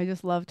way. I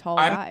just love tall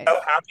guys. I'm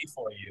so happy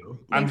for you.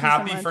 I'm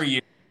happy for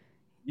you.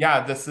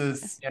 Yeah, this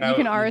is, you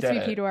can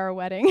RSVP to our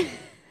wedding.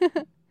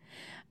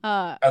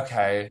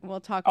 Okay. We'll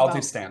talk I'll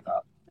do stand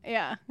up.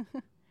 Yeah.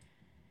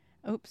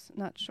 Oops,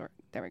 not short.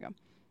 There we go.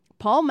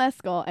 Paul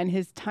Mescal and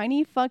his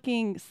tiny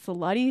fucking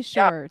slutty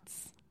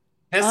shirts.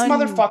 This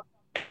motherfucker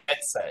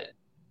gets it.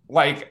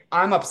 Like,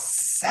 I'm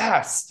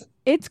obsessed.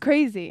 It's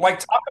crazy.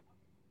 Like,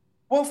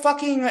 well,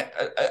 fucking,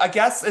 I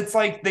guess it's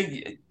like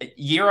the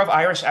year of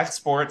Irish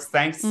exports,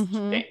 thanks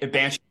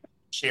Banshee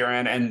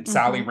Sheeran and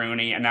Sally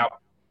Rooney, and now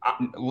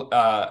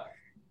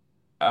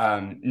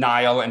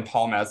Niall and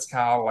Paul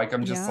Mescal. Like,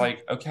 I'm just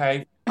like,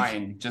 okay,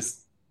 fine.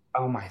 Just,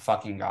 oh my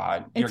fucking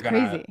God. It's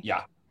crazy.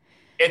 Yeah.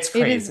 It's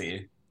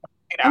crazy.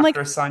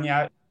 After Sun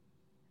yet?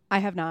 I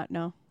have not,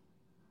 no.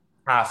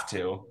 Have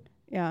to.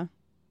 Yeah.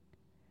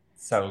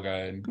 So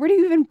good. Where do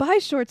you even buy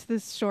shorts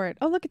this short?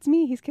 Oh, look, it's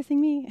me. He's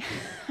kissing me.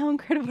 How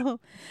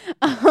incredible.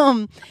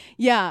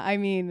 Yeah, I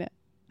mean,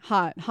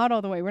 hot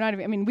all the way.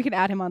 We could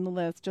add him on the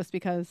list just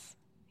because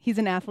he's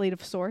an athlete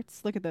of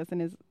sorts. Look at this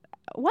and his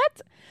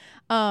what?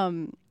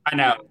 I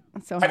know.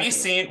 So have you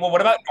seen, well,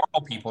 what about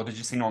Normal People? Did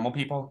you see Normal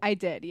People? I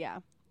did, yeah.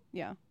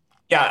 Yeah.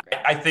 Yeah,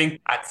 I think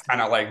that's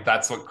kind of like,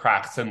 that's what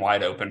cracks him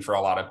wide open for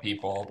a lot of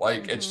people.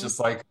 Like, it's just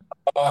like,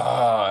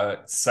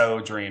 so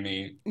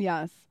dreamy.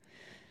 Yes.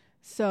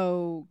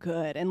 So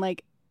good. And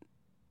like,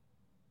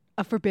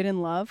 a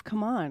forbidden love,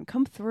 come on,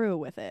 come through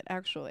with it,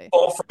 actually.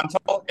 Full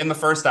frontal in the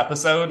first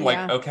episode,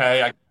 like,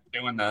 okay, I'm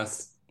doing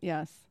this.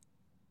 Yes.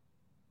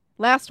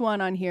 Last one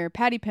on here,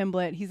 Paddy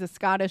Pimblett. He's a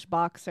Scottish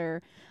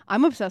boxer.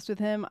 I'm obsessed with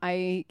him.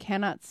 I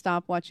cannot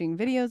stop watching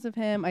videos of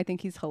him. I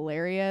think he's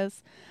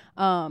hilarious.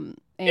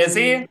 Is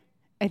he?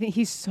 I think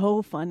he's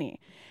so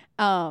funny.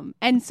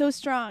 And so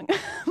strong.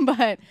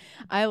 But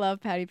I love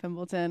Paddy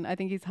Pimbleton. I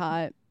think he's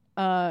hot.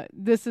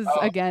 This is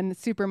again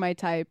super my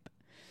type.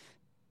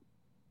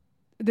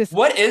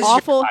 What is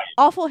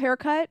awful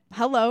haircut?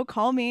 Hello,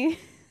 call me.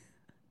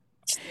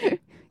 You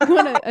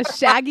want a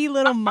shaggy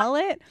little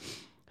mullet?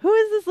 Who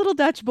is this little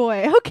Dutch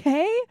boy?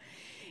 Okay.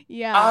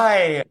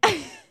 Yeah.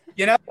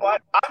 You know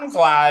what? I'm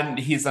glad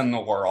he's in the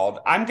world.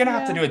 I'm going to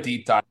have to do a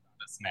deep dive on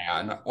this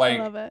man. Like,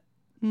 I love it.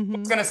 I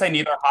was going to say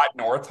neither hot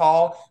nor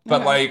tall,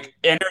 but like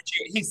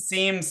energy, he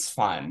seems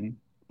fun.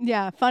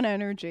 Yeah, fun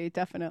energy,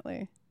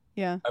 definitely.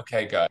 Yeah.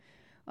 Okay, good.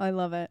 I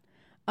love it.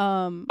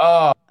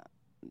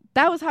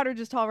 That was Hot or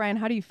Just Tall, Ryan.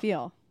 How do you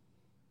feel?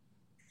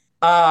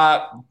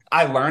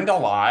 I learned a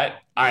lot.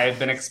 I've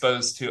been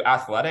exposed to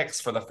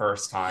athletics for the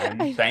first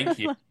time. Thank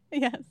you.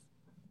 Yes.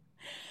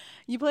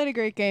 You played a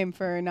great game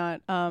for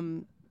not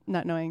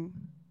knowing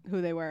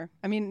who they were.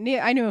 I mean,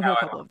 I knew who a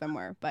couple of them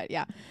were, but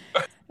yeah,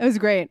 it was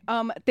great.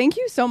 Thank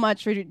you so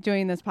much for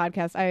doing this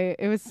podcast.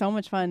 It was so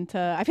much fun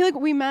I feel like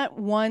we met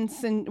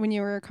once when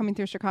you were coming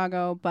through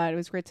Chicago, but it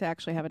was great to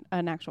actually have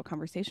an actual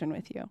conversation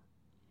with you.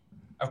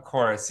 Of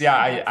course.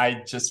 Yeah,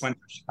 I just went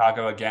to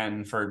Chicago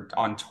again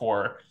on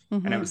tour,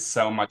 and it was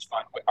so much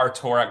fun.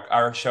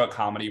 Our show at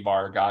Comedy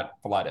Bar got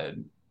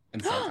flooded,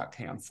 and so it got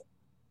canceled.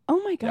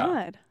 Oh my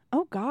God. Yeah.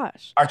 Oh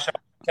gosh. Our show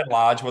at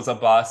Lodge was a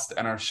bust,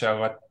 and our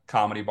show at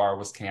Comedy Bar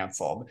was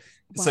canceled.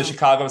 Wow. So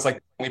Chicago was like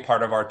the only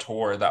part of our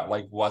tour that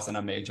like wasn't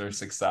a major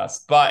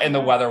success. And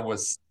the weather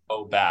was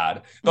so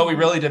bad. But we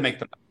really did make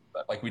the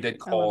like we did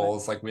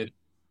Coles, like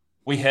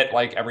we hit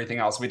like everything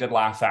else. We did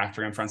Laugh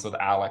Factory and Friends with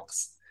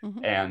Alex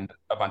and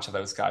a bunch of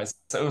those guys.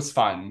 So it was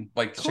fun.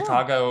 Like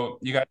Chicago,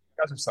 you guys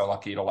are so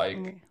lucky to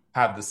like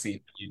have the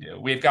scene that you do.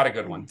 We've got a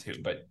good one too,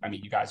 but I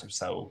mean, you guys are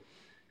so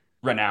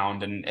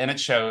renowned and it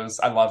shows.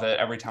 I love it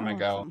every time I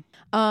go.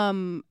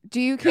 Can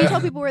you tell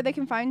people where they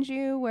can find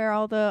you, where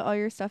all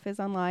your stuff is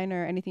online,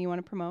 or anything you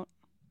want to promote?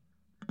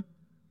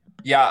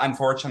 Yeah,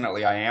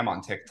 unfortunately I am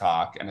on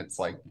TikTok and it's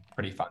like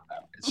pretty fun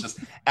though. It's just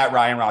at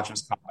Ryan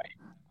Rodgers Comedy.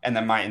 And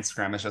then my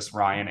Instagram is just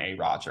Ryan A.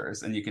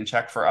 Rodgers. And you can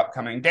check for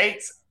upcoming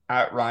dates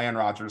at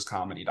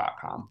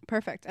ryanrodgerscomedy.com.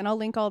 Perfect. And I'll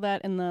link all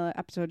that in the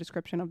episode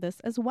description of this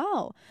as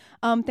well.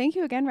 Thank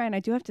you again, Ryan. I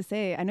do have to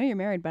say, I know you're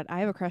married, but I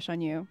have a crush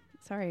on you.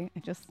 Sorry,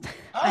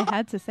 I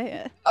had to say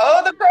it.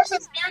 Oh, the crush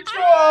is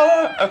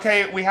mutual.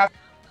 Okay, we have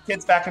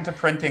kids back into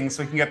printing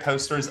so we can get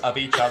posters of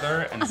each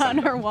other and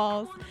on our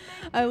walls.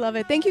 I love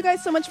it. Thank you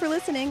guys so much for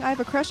listening. I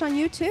have a crush on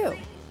you too.